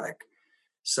traumatic.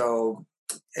 So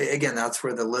again, that's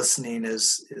where the listening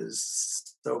is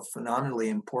so phenomenally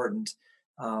important.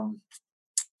 Um,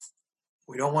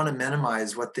 we don't want to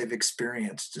minimize what they've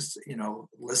experienced. Just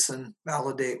listen,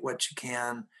 validate what you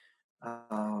can.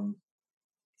 Um,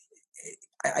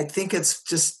 I think it's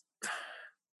just,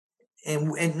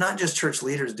 and not just church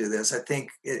leaders do this. I think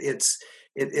it's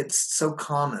so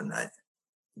common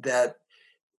that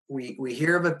we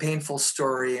hear of a painful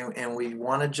story and we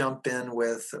want to jump in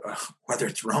with whether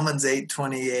it's Romans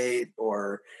 8:28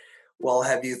 or, well,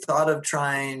 have you thought of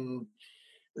trying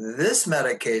this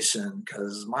medication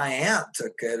because my aunt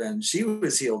took it and she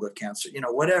was healed of cancer?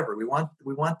 Whatever. We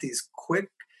want these quick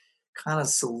kind of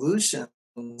solutions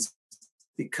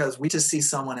because we just see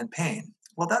someone in pain.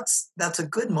 Well, that's a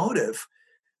good motive,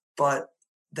 but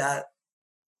that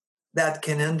that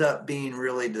can end up being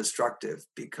really destructive,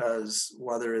 because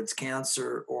whether it's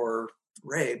cancer or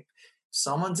rape,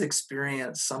 someone's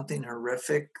experienced something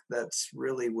horrific that's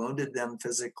really wounded them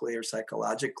physically or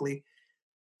psychologically.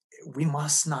 We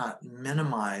must not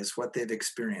minimize what they've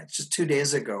experienced. Just 2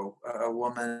 days ago, a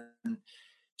woman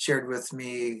shared with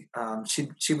me,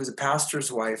 she was a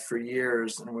pastor's wife for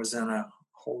years and was in a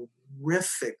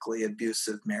horrifically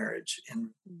abusive marriage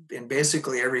in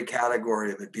basically every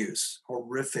category of abuse,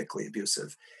 horrifically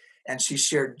abusive. And she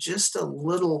shared just a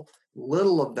little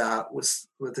of that with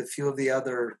a few of the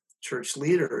other church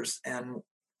leaders. And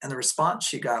the response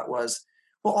she got was,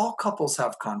 well, all couples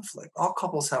have conflict. All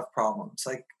couples have problems.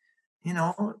 Like,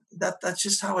 that's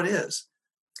just how it is.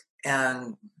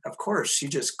 And of course, she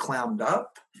just clammed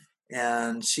up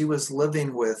and she was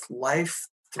living with life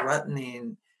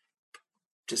threatening,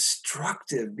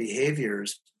 destructive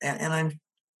behaviors. And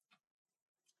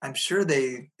I'm sure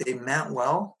they meant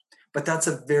well, but that's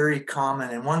a very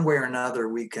common, in one way or another,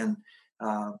 we can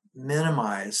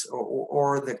minimize,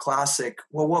 or the classic,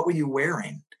 well, what were you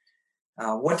wearing?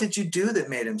 What did you do that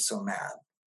made him so mad?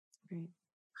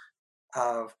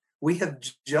 Right. We have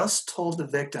just told the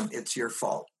victim it's your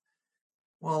fault.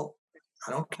 Well,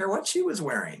 I don't care what she was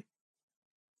wearing.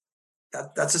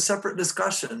 That's a separate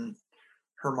discussion,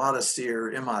 her modesty or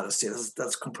immodesty.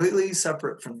 That's completely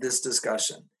separate from this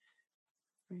discussion.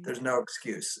 There's no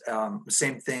excuse.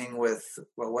 Same thing with,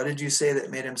 well, what did you say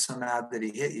that made him so mad that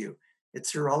he hit you?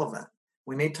 It's irrelevant.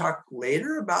 We may talk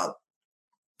later about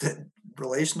the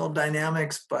relational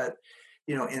dynamics, but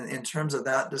in terms of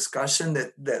that discussion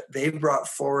that they brought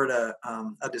forward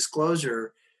a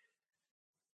disclosure,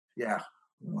 yeah,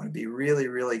 we want to be really,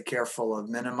 really careful of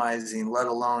minimizing, let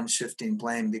alone shifting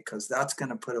blame, because that's going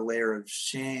to put a layer of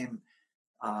shame,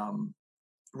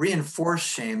 reinforced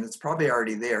shame that's probably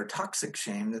already there, toxic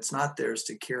shame that's not theirs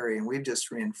to carry. And we've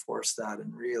just reinforced that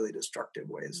in really destructive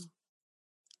ways.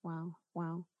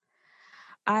 Wow.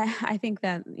 I think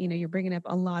that, you're bringing up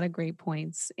a lot of great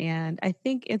points. And I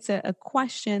think it's a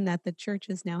question that the church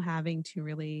is now having to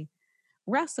really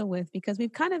wrestle with, because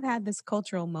we've kind of had this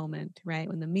cultural moment, right?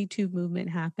 When the Me Too movement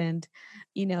happened,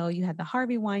 you had the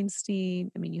Harvey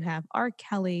Weinstein. I mean, you have R.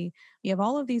 Kelly. You have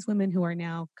all of these women who are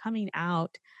now coming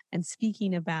out and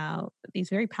speaking about these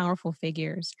very powerful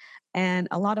figures. And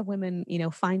a lot of women,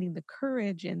 finding the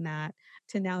courage in that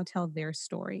to now tell their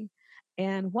story.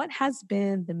 And what has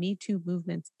been the Me Too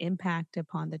movement's impact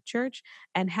upon the church?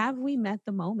 And have we met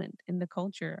the moment in the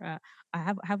culture?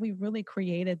 Have we really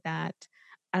created that,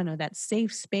 I don't know, that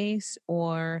safe space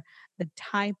or the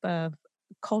type of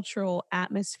cultural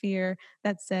atmosphere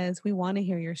that says, we want to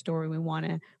hear your story, we want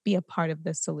to be a part of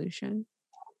the solution?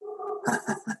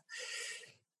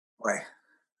 Boy,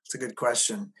 it's a good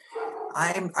question.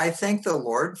 I thank the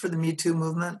Lord for the Me Too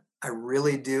movement. I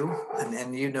really do. And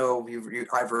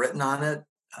I've written on it.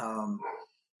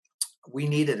 We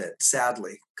needed it,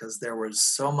 sadly, because there was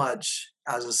so much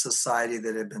as a society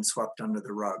that had been swept under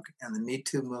the rug. And the Me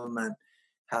Too movement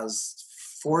has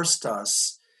forced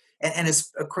us, and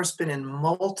it's, of course, been in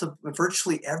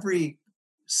virtually every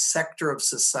sector of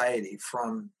society,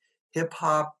 from hip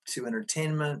hop to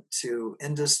entertainment to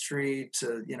industry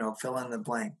to, fill in the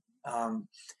blank.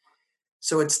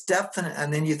 So it's definite.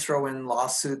 And then you throw in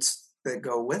lawsuits that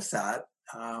go with that,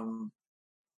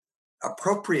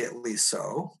 appropriately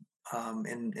so,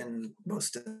 in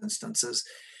most instances.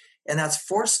 And that's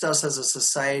forced us as a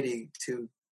society to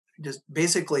just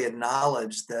basically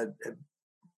acknowledge that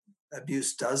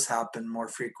abuse does happen more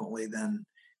frequently than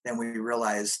we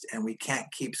realized, and we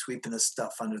can't keep sweeping this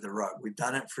stuff under the rug. We've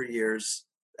done it for years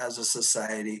as a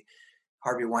society.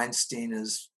 Harvey Weinstein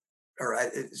is, or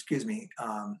excuse me,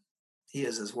 he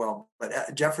is as well. But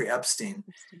Jeffrey Epstein,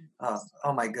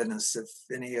 oh my goodness, if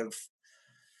any of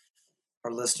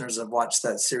our listeners have watched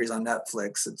that series on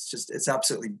Netflix, it's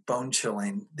absolutely bone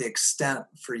chilling, the extent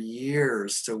for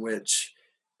years to which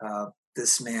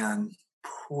this man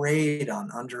preyed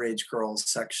on underage girls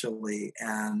sexually,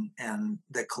 and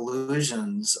the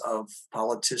collusions of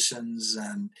politicians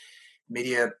and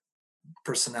media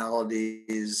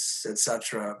personalities,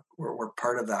 etc., were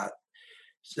part of that.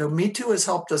 So Me Too has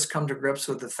helped us come to grips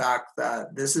with the fact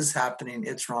that this is happening,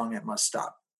 it's wrong, it must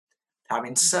stop.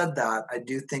 Having said that, I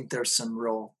do think there's some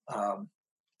real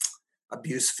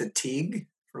abuse fatigue,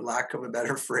 for lack of a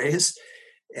better phrase.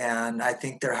 And I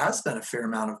think there has been a fair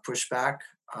amount of pushback.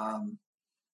 I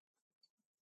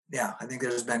think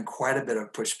there's been quite a bit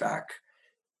of pushback.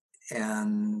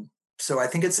 And so I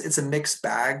think it's a mixed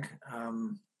bag.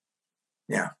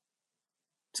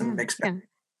 It's a mixed bag.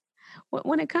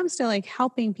 When it comes to like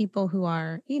helping people who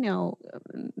are,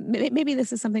 maybe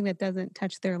this is something that doesn't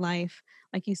touch their life,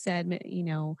 like you said,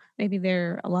 maybe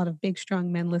there are a lot of big,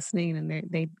 strong men listening and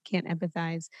they can't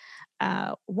empathize.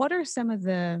 What are some of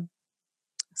the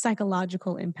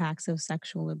psychological impacts of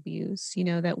sexual abuse,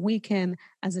 that we can,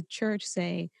 as a church,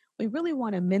 say, we really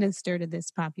want to minister to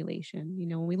this population?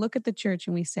 When we look at the church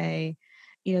and we say,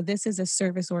 this is a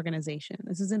service organization,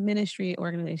 this is a ministry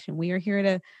organization, we are here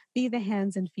to be the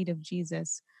hands and feet of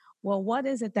Jesus. Well, what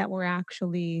is it that we're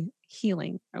actually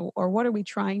healing, or what are we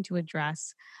trying to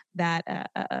address that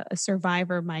a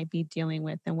survivor might be dealing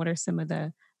with, and what are some of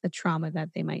the trauma that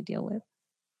they might deal with?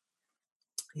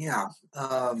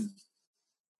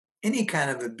 Any kind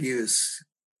of abuse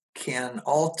can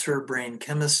alter brain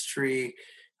chemistry,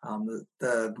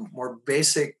 the more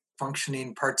basic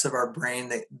functioning parts of our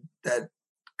brain that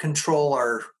control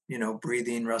our,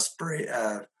 breathing,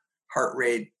 heart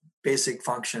rate, basic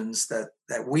functions that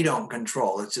we don't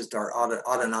control. It's just our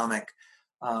autonomic,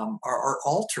 are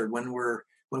altered when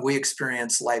we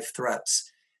experience life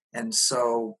threats. And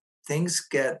so things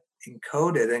get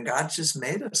encoded, and God just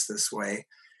made us this way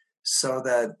so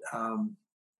that,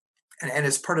 and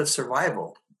it's part of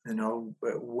survival.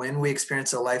 When we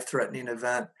experience a life-threatening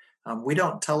event, we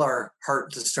don't tell our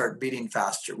heart to start beating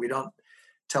faster. We don't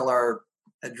tell our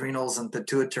adrenals and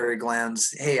pituitary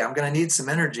glands, "Hey, I'm going to need some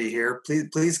energy here.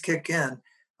 Please kick in."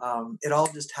 It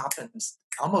all just happens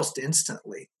almost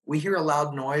instantly. We hear a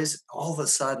loud noise, all of a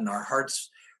sudden our heart's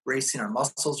racing, our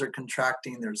muscles are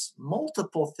contracting. There's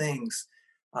multiple things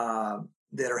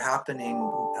that are happening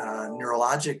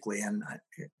neurologically, and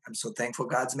I'm so thankful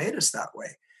God's made us that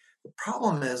way. The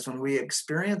problem is when we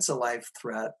experience a life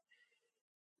threat,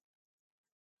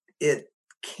 it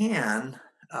can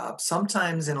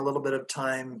sometimes in a little bit of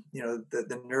time,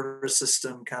 the nervous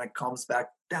system kind of calms back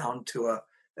down to a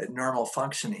normal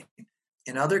functioning.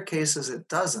 In other cases, it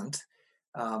doesn't,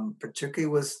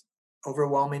 particularly with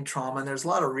overwhelming trauma. And there's a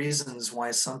lot of reasons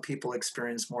why some people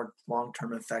experience more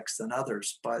long-term effects than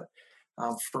others. But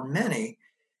for many,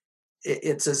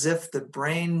 it's as if the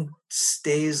brain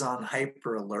stays on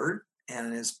hyper alert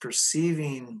and is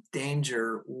perceiving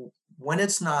danger when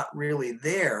it's not really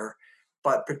there,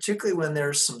 but particularly when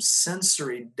there's some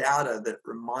sensory data that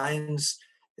reminds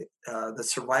the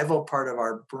survival part of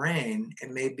our brain.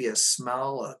 It may be a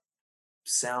smell, a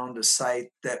sound, a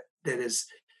sight that is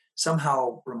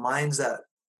somehow reminds that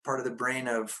part of the brain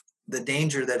of the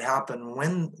danger that happened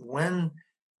when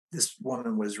this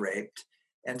woman was raped.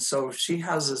 And so she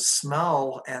has a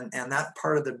smell, and that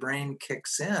part of the brain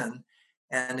kicks in,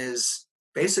 and is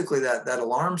basically that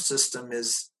alarm system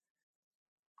is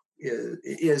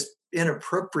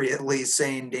inappropriately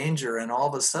saying danger, and all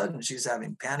of a sudden she's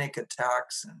having panic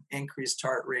attacks and increased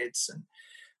heart rates and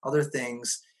other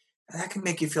things. That can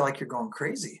make you feel like you're going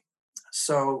crazy.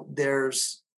 So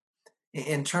there's,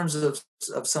 in terms of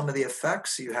some of the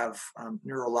effects, you have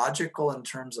neurological in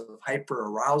terms of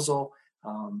hyperarousal.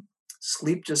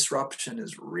 Sleep disruption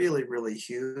is really, really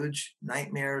huge.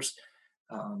 Nightmares,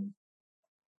 all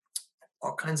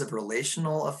kinds of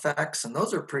relational effects, and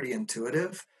those are pretty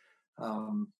intuitive.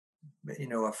 A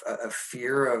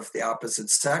fear of the opposite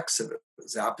sex, if it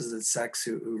was the opposite sex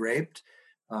who raped.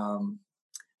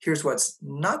 Here's what's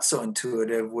not so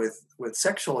intuitive with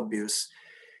sexual abuse.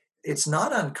 It's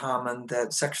not uncommon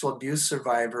that sexual abuse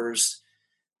survivors,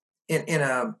 in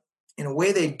a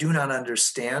way they do not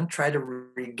understand, try to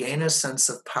regain a sense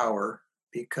of power,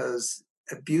 because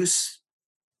abuse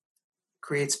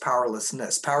creates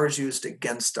powerlessness. Power is used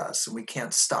against us, and we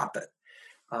can't stop it.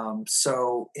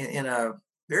 So in a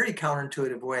very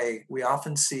counterintuitive way, we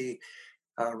often see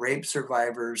rape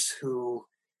survivors who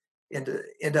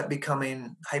end up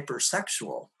becoming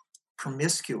hypersexual,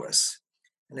 promiscuous.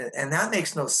 And that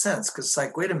makes no sense, because it's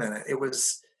like, wait a minute, it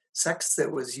was sex that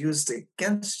was used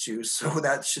against you, so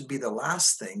that should be the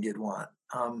last thing you'd want.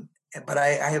 But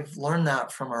I have learned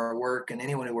that from our work, and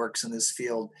anyone who works in this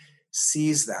field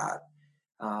sees that.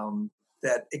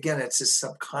 That, again, it's a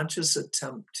subconscious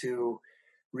attempt to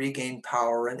regain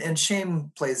power, and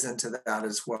shame plays into that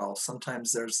as well.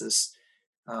 Sometimes there's this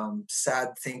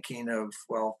sad thinking of,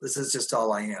 well, this is just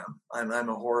all I am. I'm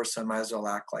a horse, I might as well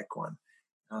act like one.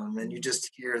 And you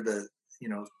just hear the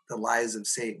lies of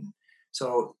Satan.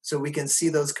 So we can see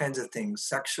those kinds of things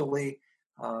sexually.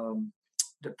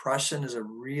 Depression is a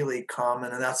really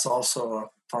common, and that's also a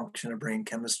function of brain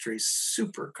chemistry,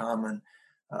 super common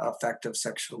effect of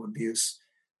sexual abuse.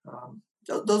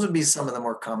 Those would be some of the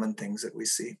more common things that we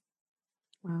see.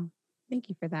 Wow. Thank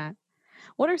you for that.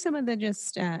 What are some of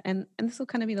the and this will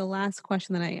kind of be the last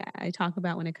question that I talk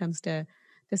about when it comes to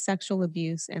sexual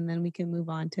abuse, and then we can move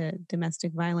on to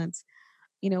domestic violence.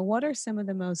 What are some of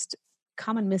the most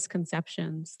common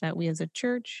misconceptions that we as a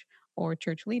church or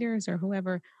church leaders or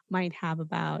whoever might have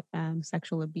about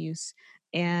sexual abuse?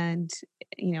 And,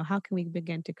 how can we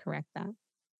begin to correct that?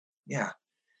 Yeah.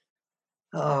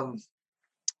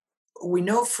 We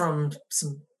know from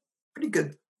some pretty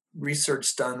good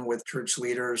research done with church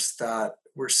leaders that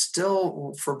we're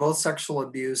still, for both sexual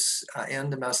abuse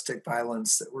and domestic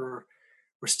violence, that we're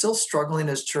still struggling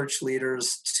as church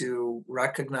leaders to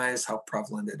recognize how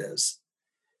prevalent it is.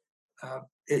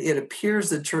 It appears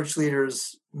that church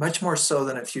leaders, much more so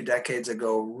than a few decades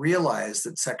ago, realize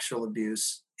that sexual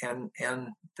abuse and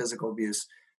physical abuse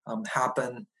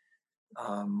happen,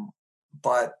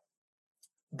 but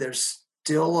there's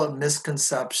still a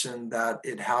misconception that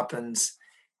it happens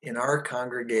in our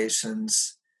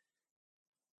congregations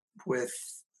with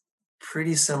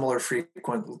pretty similar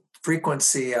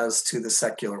frequency as to the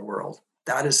secular world.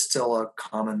 That is still a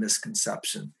common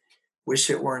misconception. Wish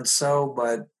it weren't so,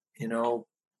 but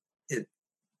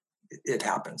it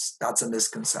happens. That's a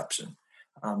misconception,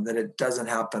 that it doesn't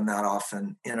happen that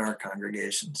often in our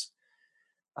congregations.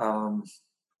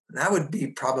 That would be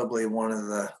probably one of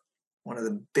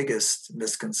the biggest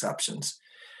misconceptions.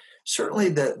 Certainly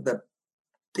the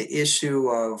issue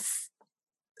of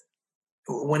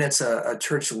when it's a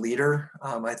church leader,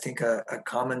 I think a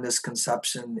common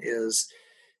misconception is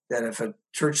that if a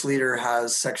church leader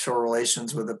has sexual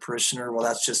relations with a parishioner, well,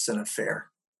 that's just an affair.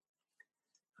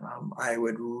 I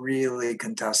would really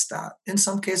contest that. In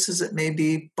some cases it may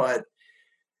be, but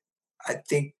I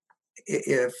think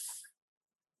if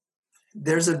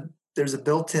there's a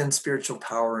built-in spiritual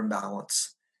power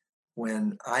imbalance.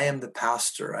 When I am the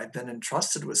pastor, I've been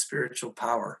entrusted with spiritual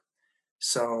power.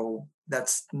 So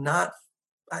that's not,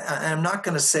 I'm not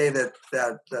going to say that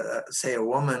say a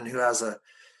woman who has a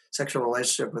sexual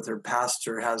relationship with her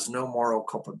pastor has no moral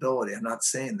culpability. I'm not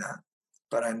saying that,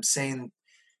 but I'm saying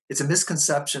it's a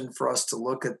misconception for us to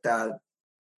look at that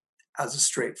as a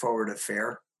straightforward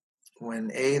affair when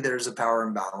there's a power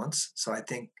imbalance. So I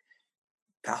think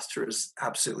pastor is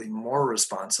absolutely more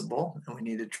responsible, and we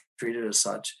need to treat it as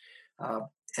such.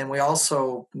 And we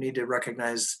also need to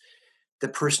recognize the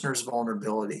parishioner's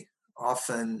vulnerability.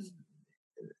 Often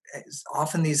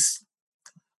these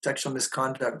sexual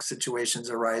misconduct situations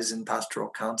arise in pastoral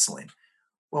counseling.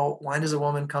 Well, why does a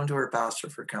woman come to her pastor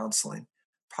for counseling?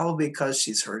 Probably because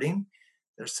she's hurting.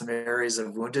 There's some areas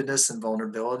of woundedness and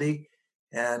vulnerability,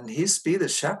 and he's to be the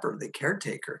shepherd, the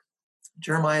caretaker.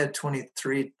 Jeremiah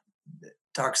 23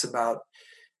 talks about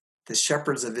the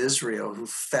shepherds of Israel who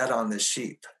fed on the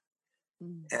sheep.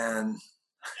 And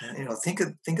think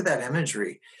of that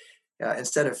imagery.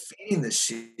 Instead of feeding the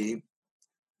sheep,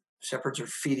 shepherds are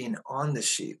feeding on the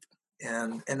sheep.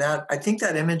 And that, I think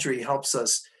that imagery helps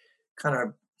us kind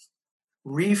of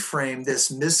reframe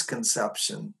this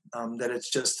misconception that it's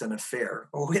just an affair.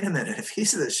 Oh, wait a minute, if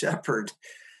he's the shepherd,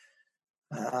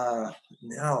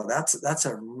 no, that's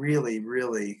a really,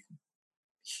 really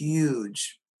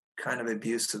huge kind of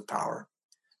abuse of power.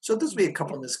 So there's be a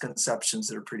couple of misconceptions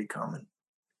that are pretty common.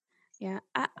 Yeah,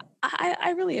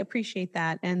 I really appreciate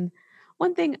that. And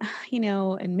one thing,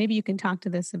 and maybe you can talk to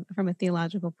this from a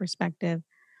theological perspective.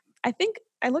 I think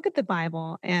I look at the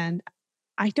Bible and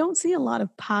I don't see a lot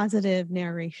of positive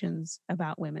narrations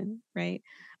about women, right?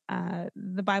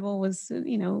 The Bible was,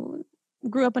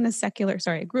 grew up in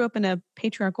a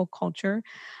patriarchal culture.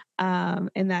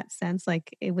 In that sense,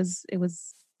 like it was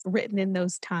written in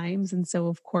those times, and so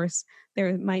of course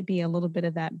there might be a little bit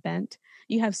of that bent.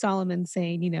 You have Solomon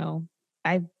saying,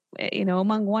 I,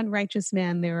 among one righteous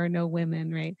man there are no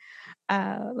women, right?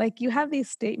 Like you have these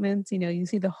statements, you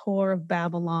see the whore of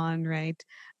Babylon, right?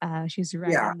 She's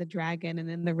riding the dragon and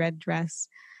in the red dress.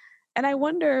 And I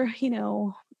wonder,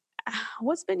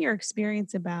 what's been your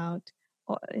experience about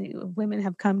women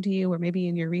have come to you, or maybe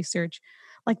in your research,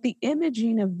 like the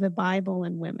imaging of the Bible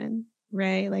and women,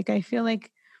 right? Like I feel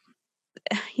like,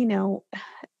 you know,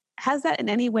 has that in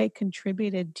any way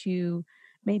contributed to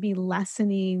maybe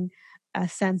lessening a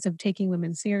sense of taking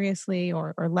women seriously,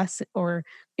 or less, or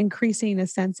increasing a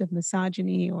sense of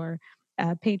misogyny or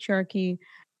patriarchy?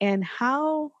 And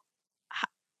h-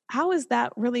 how is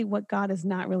that really what God is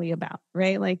not really about,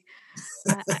 right? Like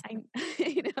I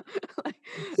you know, like,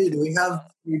 See, we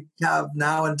have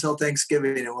now until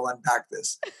Thanksgiving, and we'll unpack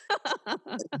this.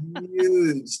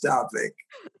 Huge topic,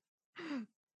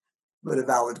 but a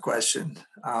valid question.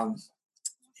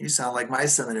 You sound like my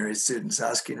seminary students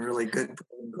asking really good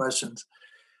questions.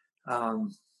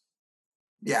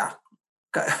 Yeah,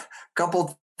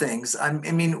 couple things. I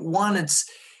mean, one, it's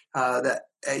that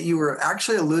you were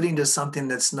actually alluding to something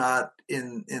that's not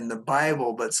in the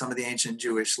Bible, but some of the ancient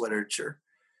Jewish literature.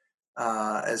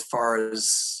 As far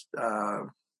as I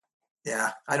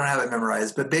don't have it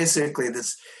memorized, but basically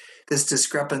this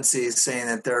discrepancy is saying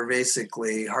that there are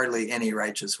basically hardly any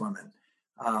righteous women.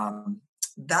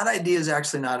 That idea is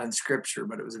actually not in Scripture,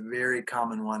 but it was a very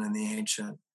common one in the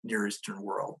ancient Near Eastern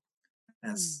world,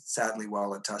 and it's sadly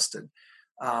well attested.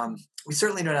 We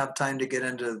certainly don't have time to get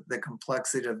into the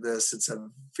complexity of this. It's a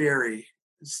very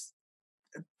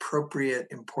appropriate,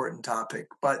 important topic,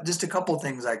 but just a couple of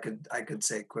things I could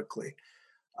say quickly.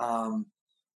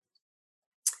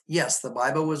 Yes, the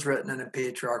Bible was written in a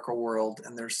patriarchal world,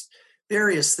 and there's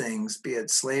various things, be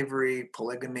it slavery,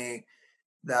 polygamy,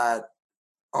 that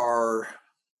are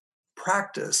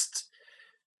practiced,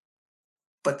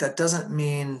 but that doesn't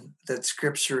mean that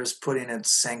Scripture is putting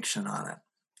its sanction on it.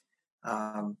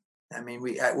 I mean,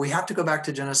 we have to go back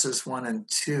to Genesis 1 and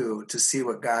 2 to see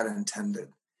what God intended.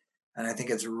 And I think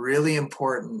it's really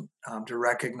important to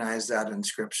recognize that in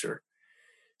Scripture.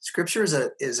 Scripture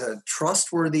is a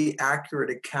trustworthy,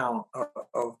 accurate account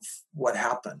of what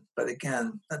happened. But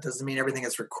again, that doesn't mean everything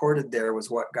that's recorded there was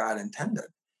what God intended.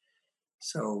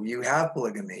 So you have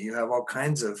polygamy, you have all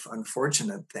kinds of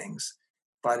unfortunate things.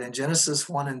 But in Genesis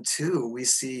 1 and 2, we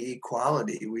see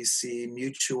equality, we see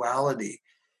mutuality,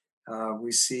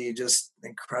 we see just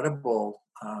incredible,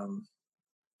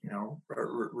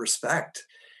 respect.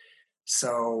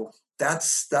 So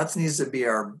that needs to be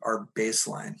our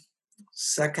baseline.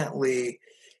 Secondly,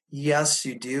 yes,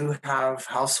 you do have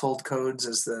household codes,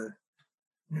 as the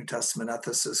New Testament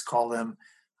ethicists call them,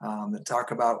 that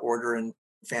talk about order in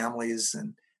families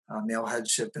and male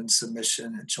headship and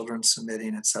submission and children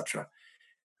submitting, etc.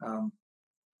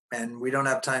 And we don't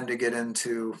have time to get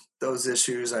into those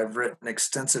issues. I've written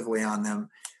extensively on them,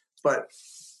 but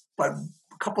a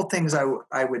couple things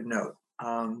I would note.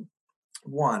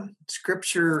 One,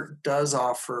 Scripture does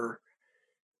offer,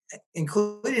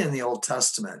 including in the Old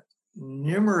Testament,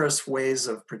 numerous ways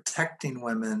of protecting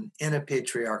women in a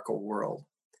patriarchal world.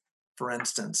 For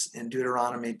instance, in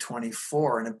Deuteronomy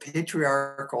 24, in a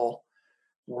patriarchal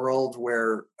world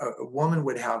where a woman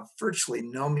would have virtually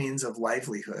no means of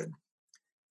livelihood,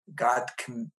 God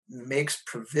makes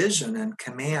provision and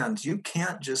commands. You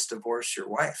can't just divorce your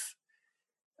wife.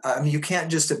 You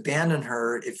can't just abandon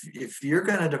her. If you're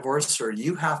going to divorce her,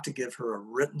 you have to give her a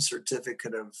written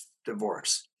certificate of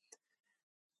divorce.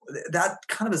 That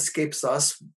kind of escapes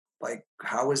us. Like,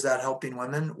 how is that helping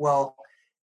women? Well,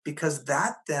 because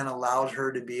that then allowed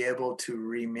her to be able to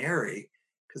remarry.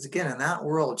 Because again, in that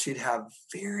world, she'd have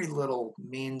very little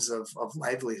means of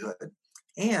livelihood.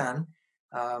 And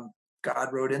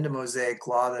God wrote into Mosaic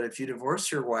law that if you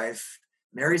divorce your wife,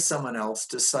 marry someone else,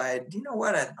 decide, you know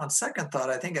what, on second thought,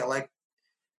 I think I like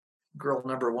girl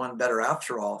number one better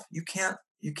after all. You can't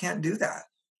do that.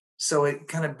 So it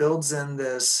kind of builds in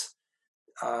this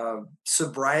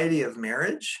sobriety of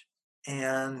marriage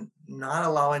and not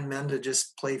allowing men to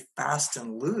just play fast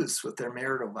and loose with their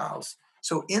marital vows.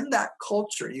 So in that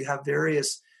culture, you have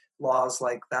various laws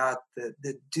like that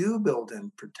do build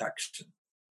in protection.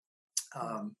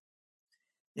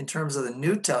 In terms of the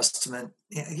New Testament,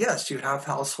 yes, you have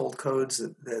household codes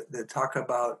that talk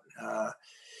about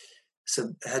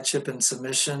headship and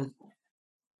submission,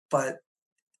 but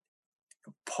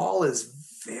Paul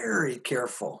is very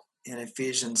careful in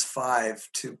Ephesians 5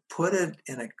 to put it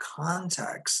in a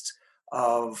context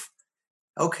of,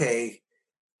 okay,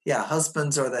 yeah,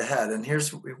 husbands are the head. And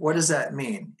what does that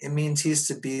mean? It means he's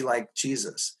to be like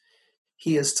Jesus.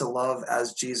 He is to love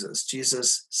as Jesus.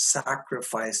 Jesus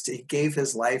sacrificed. He gave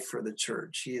his life for the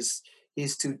church. He's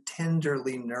to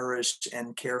tenderly nourish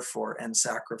and care for and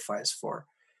sacrifice for.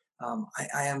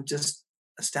 I am just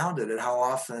astounded at how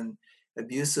often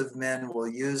abusive men will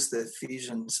use the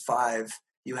Ephesians 5,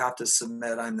 you have to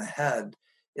submit, I'm the head,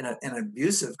 in an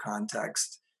abusive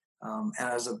context. And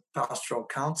as a pastoral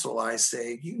counsel, I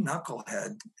say, you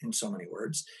knucklehead, in so many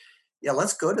words. Yeah,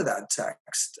 let's go to that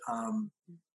text.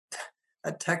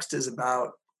 That text is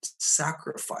about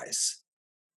sacrifice.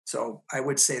 So I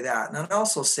would say that. And I'd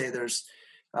also say there's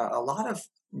a lot of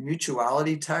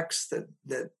mutuality texts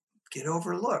that get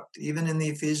overlooked. Even in the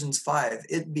Ephesians 5,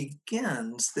 it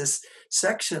begins this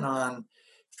section on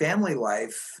family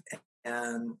life,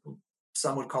 and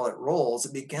some would call it roles.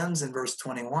 It begins in verse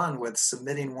 21 with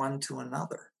submitting one to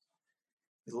another.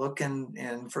 You look in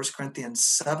 1 Corinthians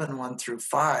 7, 1 through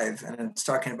 5, and it's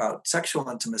talking about sexual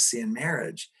intimacy in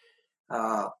marriage.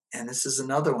 And this is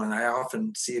another one I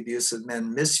often see abusive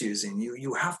men misusing.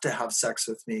 You have to have sex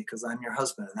with me because I'm your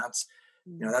husband, and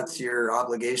that's your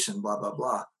obligation, blah, blah,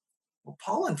 blah. Well,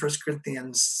 Paul in 1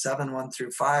 Corinthians 7, 1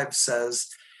 through 5 says,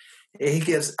 he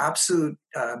gives absolute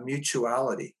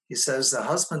mutuality. He says the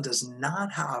husband does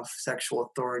not have sexual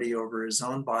authority over his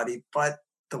own body, but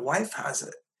the wife has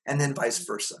it, and then vice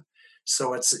versa.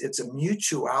 So it's a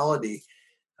mutuality.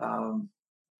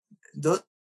 Those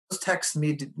texts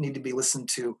need to be listened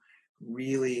to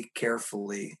really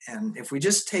carefully. And if we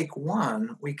just take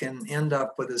one, we can end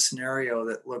up with a scenario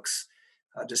that looks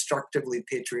destructively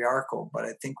patriarchal, but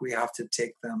I think we have to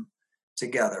take them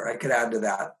together. I could add to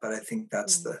that, but I think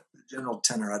that's the general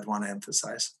tenor I'd want to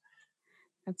emphasize.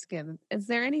 That's good. Is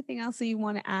there anything else that you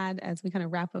want to add as we kind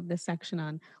of wrap up this section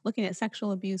on looking at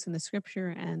sexual abuse in the scripture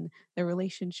and the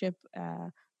relationship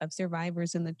of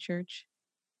survivors in the church?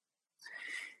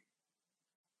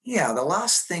 Yeah, the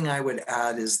last thing I would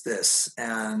add is this,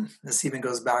 and this even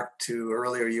goes back to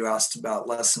earlier you asked about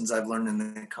lessons I've learned in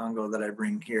the Congo that I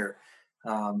bring here.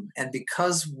 And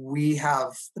because we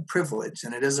have the privilege,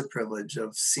 and it is a privilege,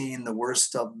 of seeing the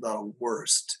worst of the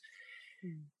worst,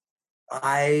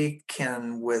 I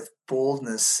can with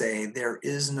boldness say there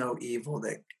is no evil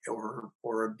that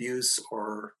or abuse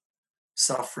or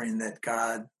suffering that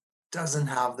God doesn't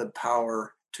have the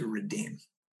power to redeem.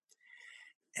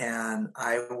 And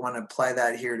I want to apply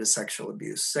that here to sexual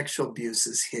abuse. Sexual abuse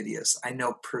is hideous. I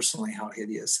know personally how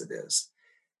hideous it is.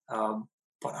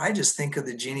 But I just think of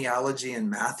the genealogy in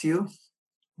Matthew.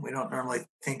 We don't normally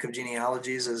think of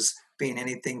genealogies as being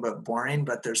anything but boring,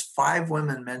 but there's 5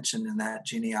 women mentioned in that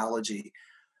genealogy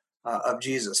of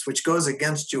Jesus, which goes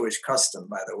against Jewish custom,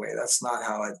 by the way. That's not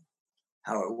how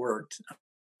it worked.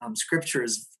 Scripture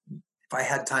is, if I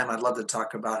had time, I'd love to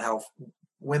talk about how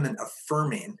women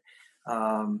affirming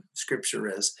Scripture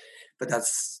is, but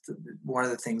that's one of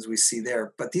the things we see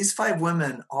there. But these 5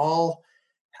 women all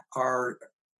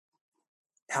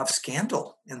have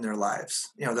scandal in their lives.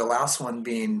 The last one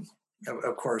being,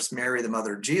 of course, Mary, the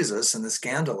mother of Jesus, and the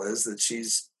scandal is that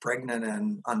she's pregnant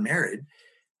and unmarried.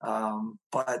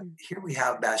 But here we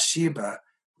have Bathsheba,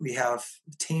 we have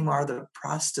Tamar,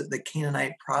 the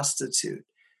Canaanite prostitute,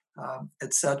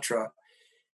 etc.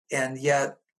 And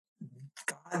yet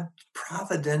God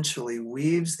providentially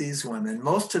weaves these women,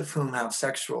 most of whom have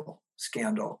sexual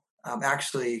scandal,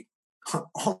 actually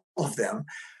all of them,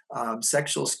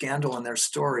 sexual scandal in their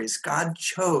stories. God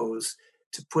chose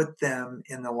to put them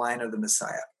in the line of the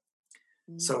Messiah.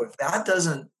 So if that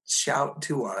doesn't shout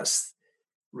to us,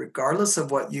 regardless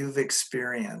of what you've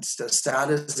experienced, as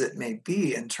sad as it may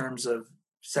be in terms of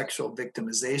sexual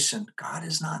victimization, God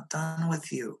is not done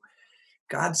with you.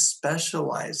 God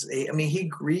specializes. He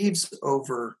grieves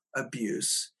over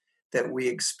abuse that we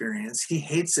experience. He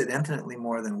hates it infinitely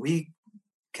more than we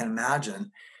can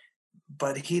imagine,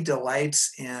 but he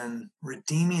delights in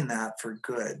redeeming that for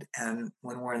good. And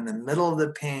when we're in the middle of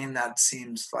the pain, that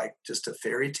seems like just a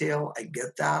fairy tale. I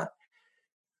get that.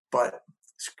 But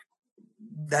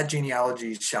that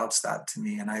genealogy shouts that to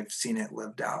me, and I've seen it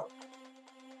lived out.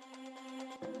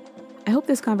 I hope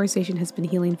this conversation has been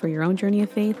healing for your own journey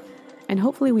of faith, and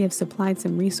hopefully we have supplied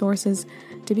some resources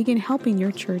to begin helping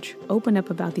your church open up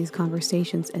about these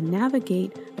conversations and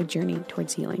navigate a journey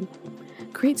towards healing.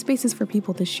 Create spaces for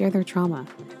people to share their trauma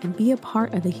and be a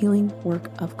part of the healing work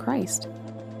of Christ.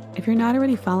 If you're not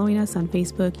already following us on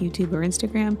Facebook, YouTube, or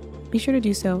Instagram, be sure to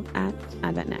do so at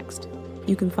AdventNext.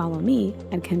 You can follow me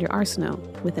at Kendra Arsenault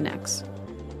with an X.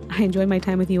 I enjoyed my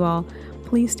time with you all.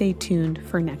 Please stay tuned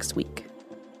for next week.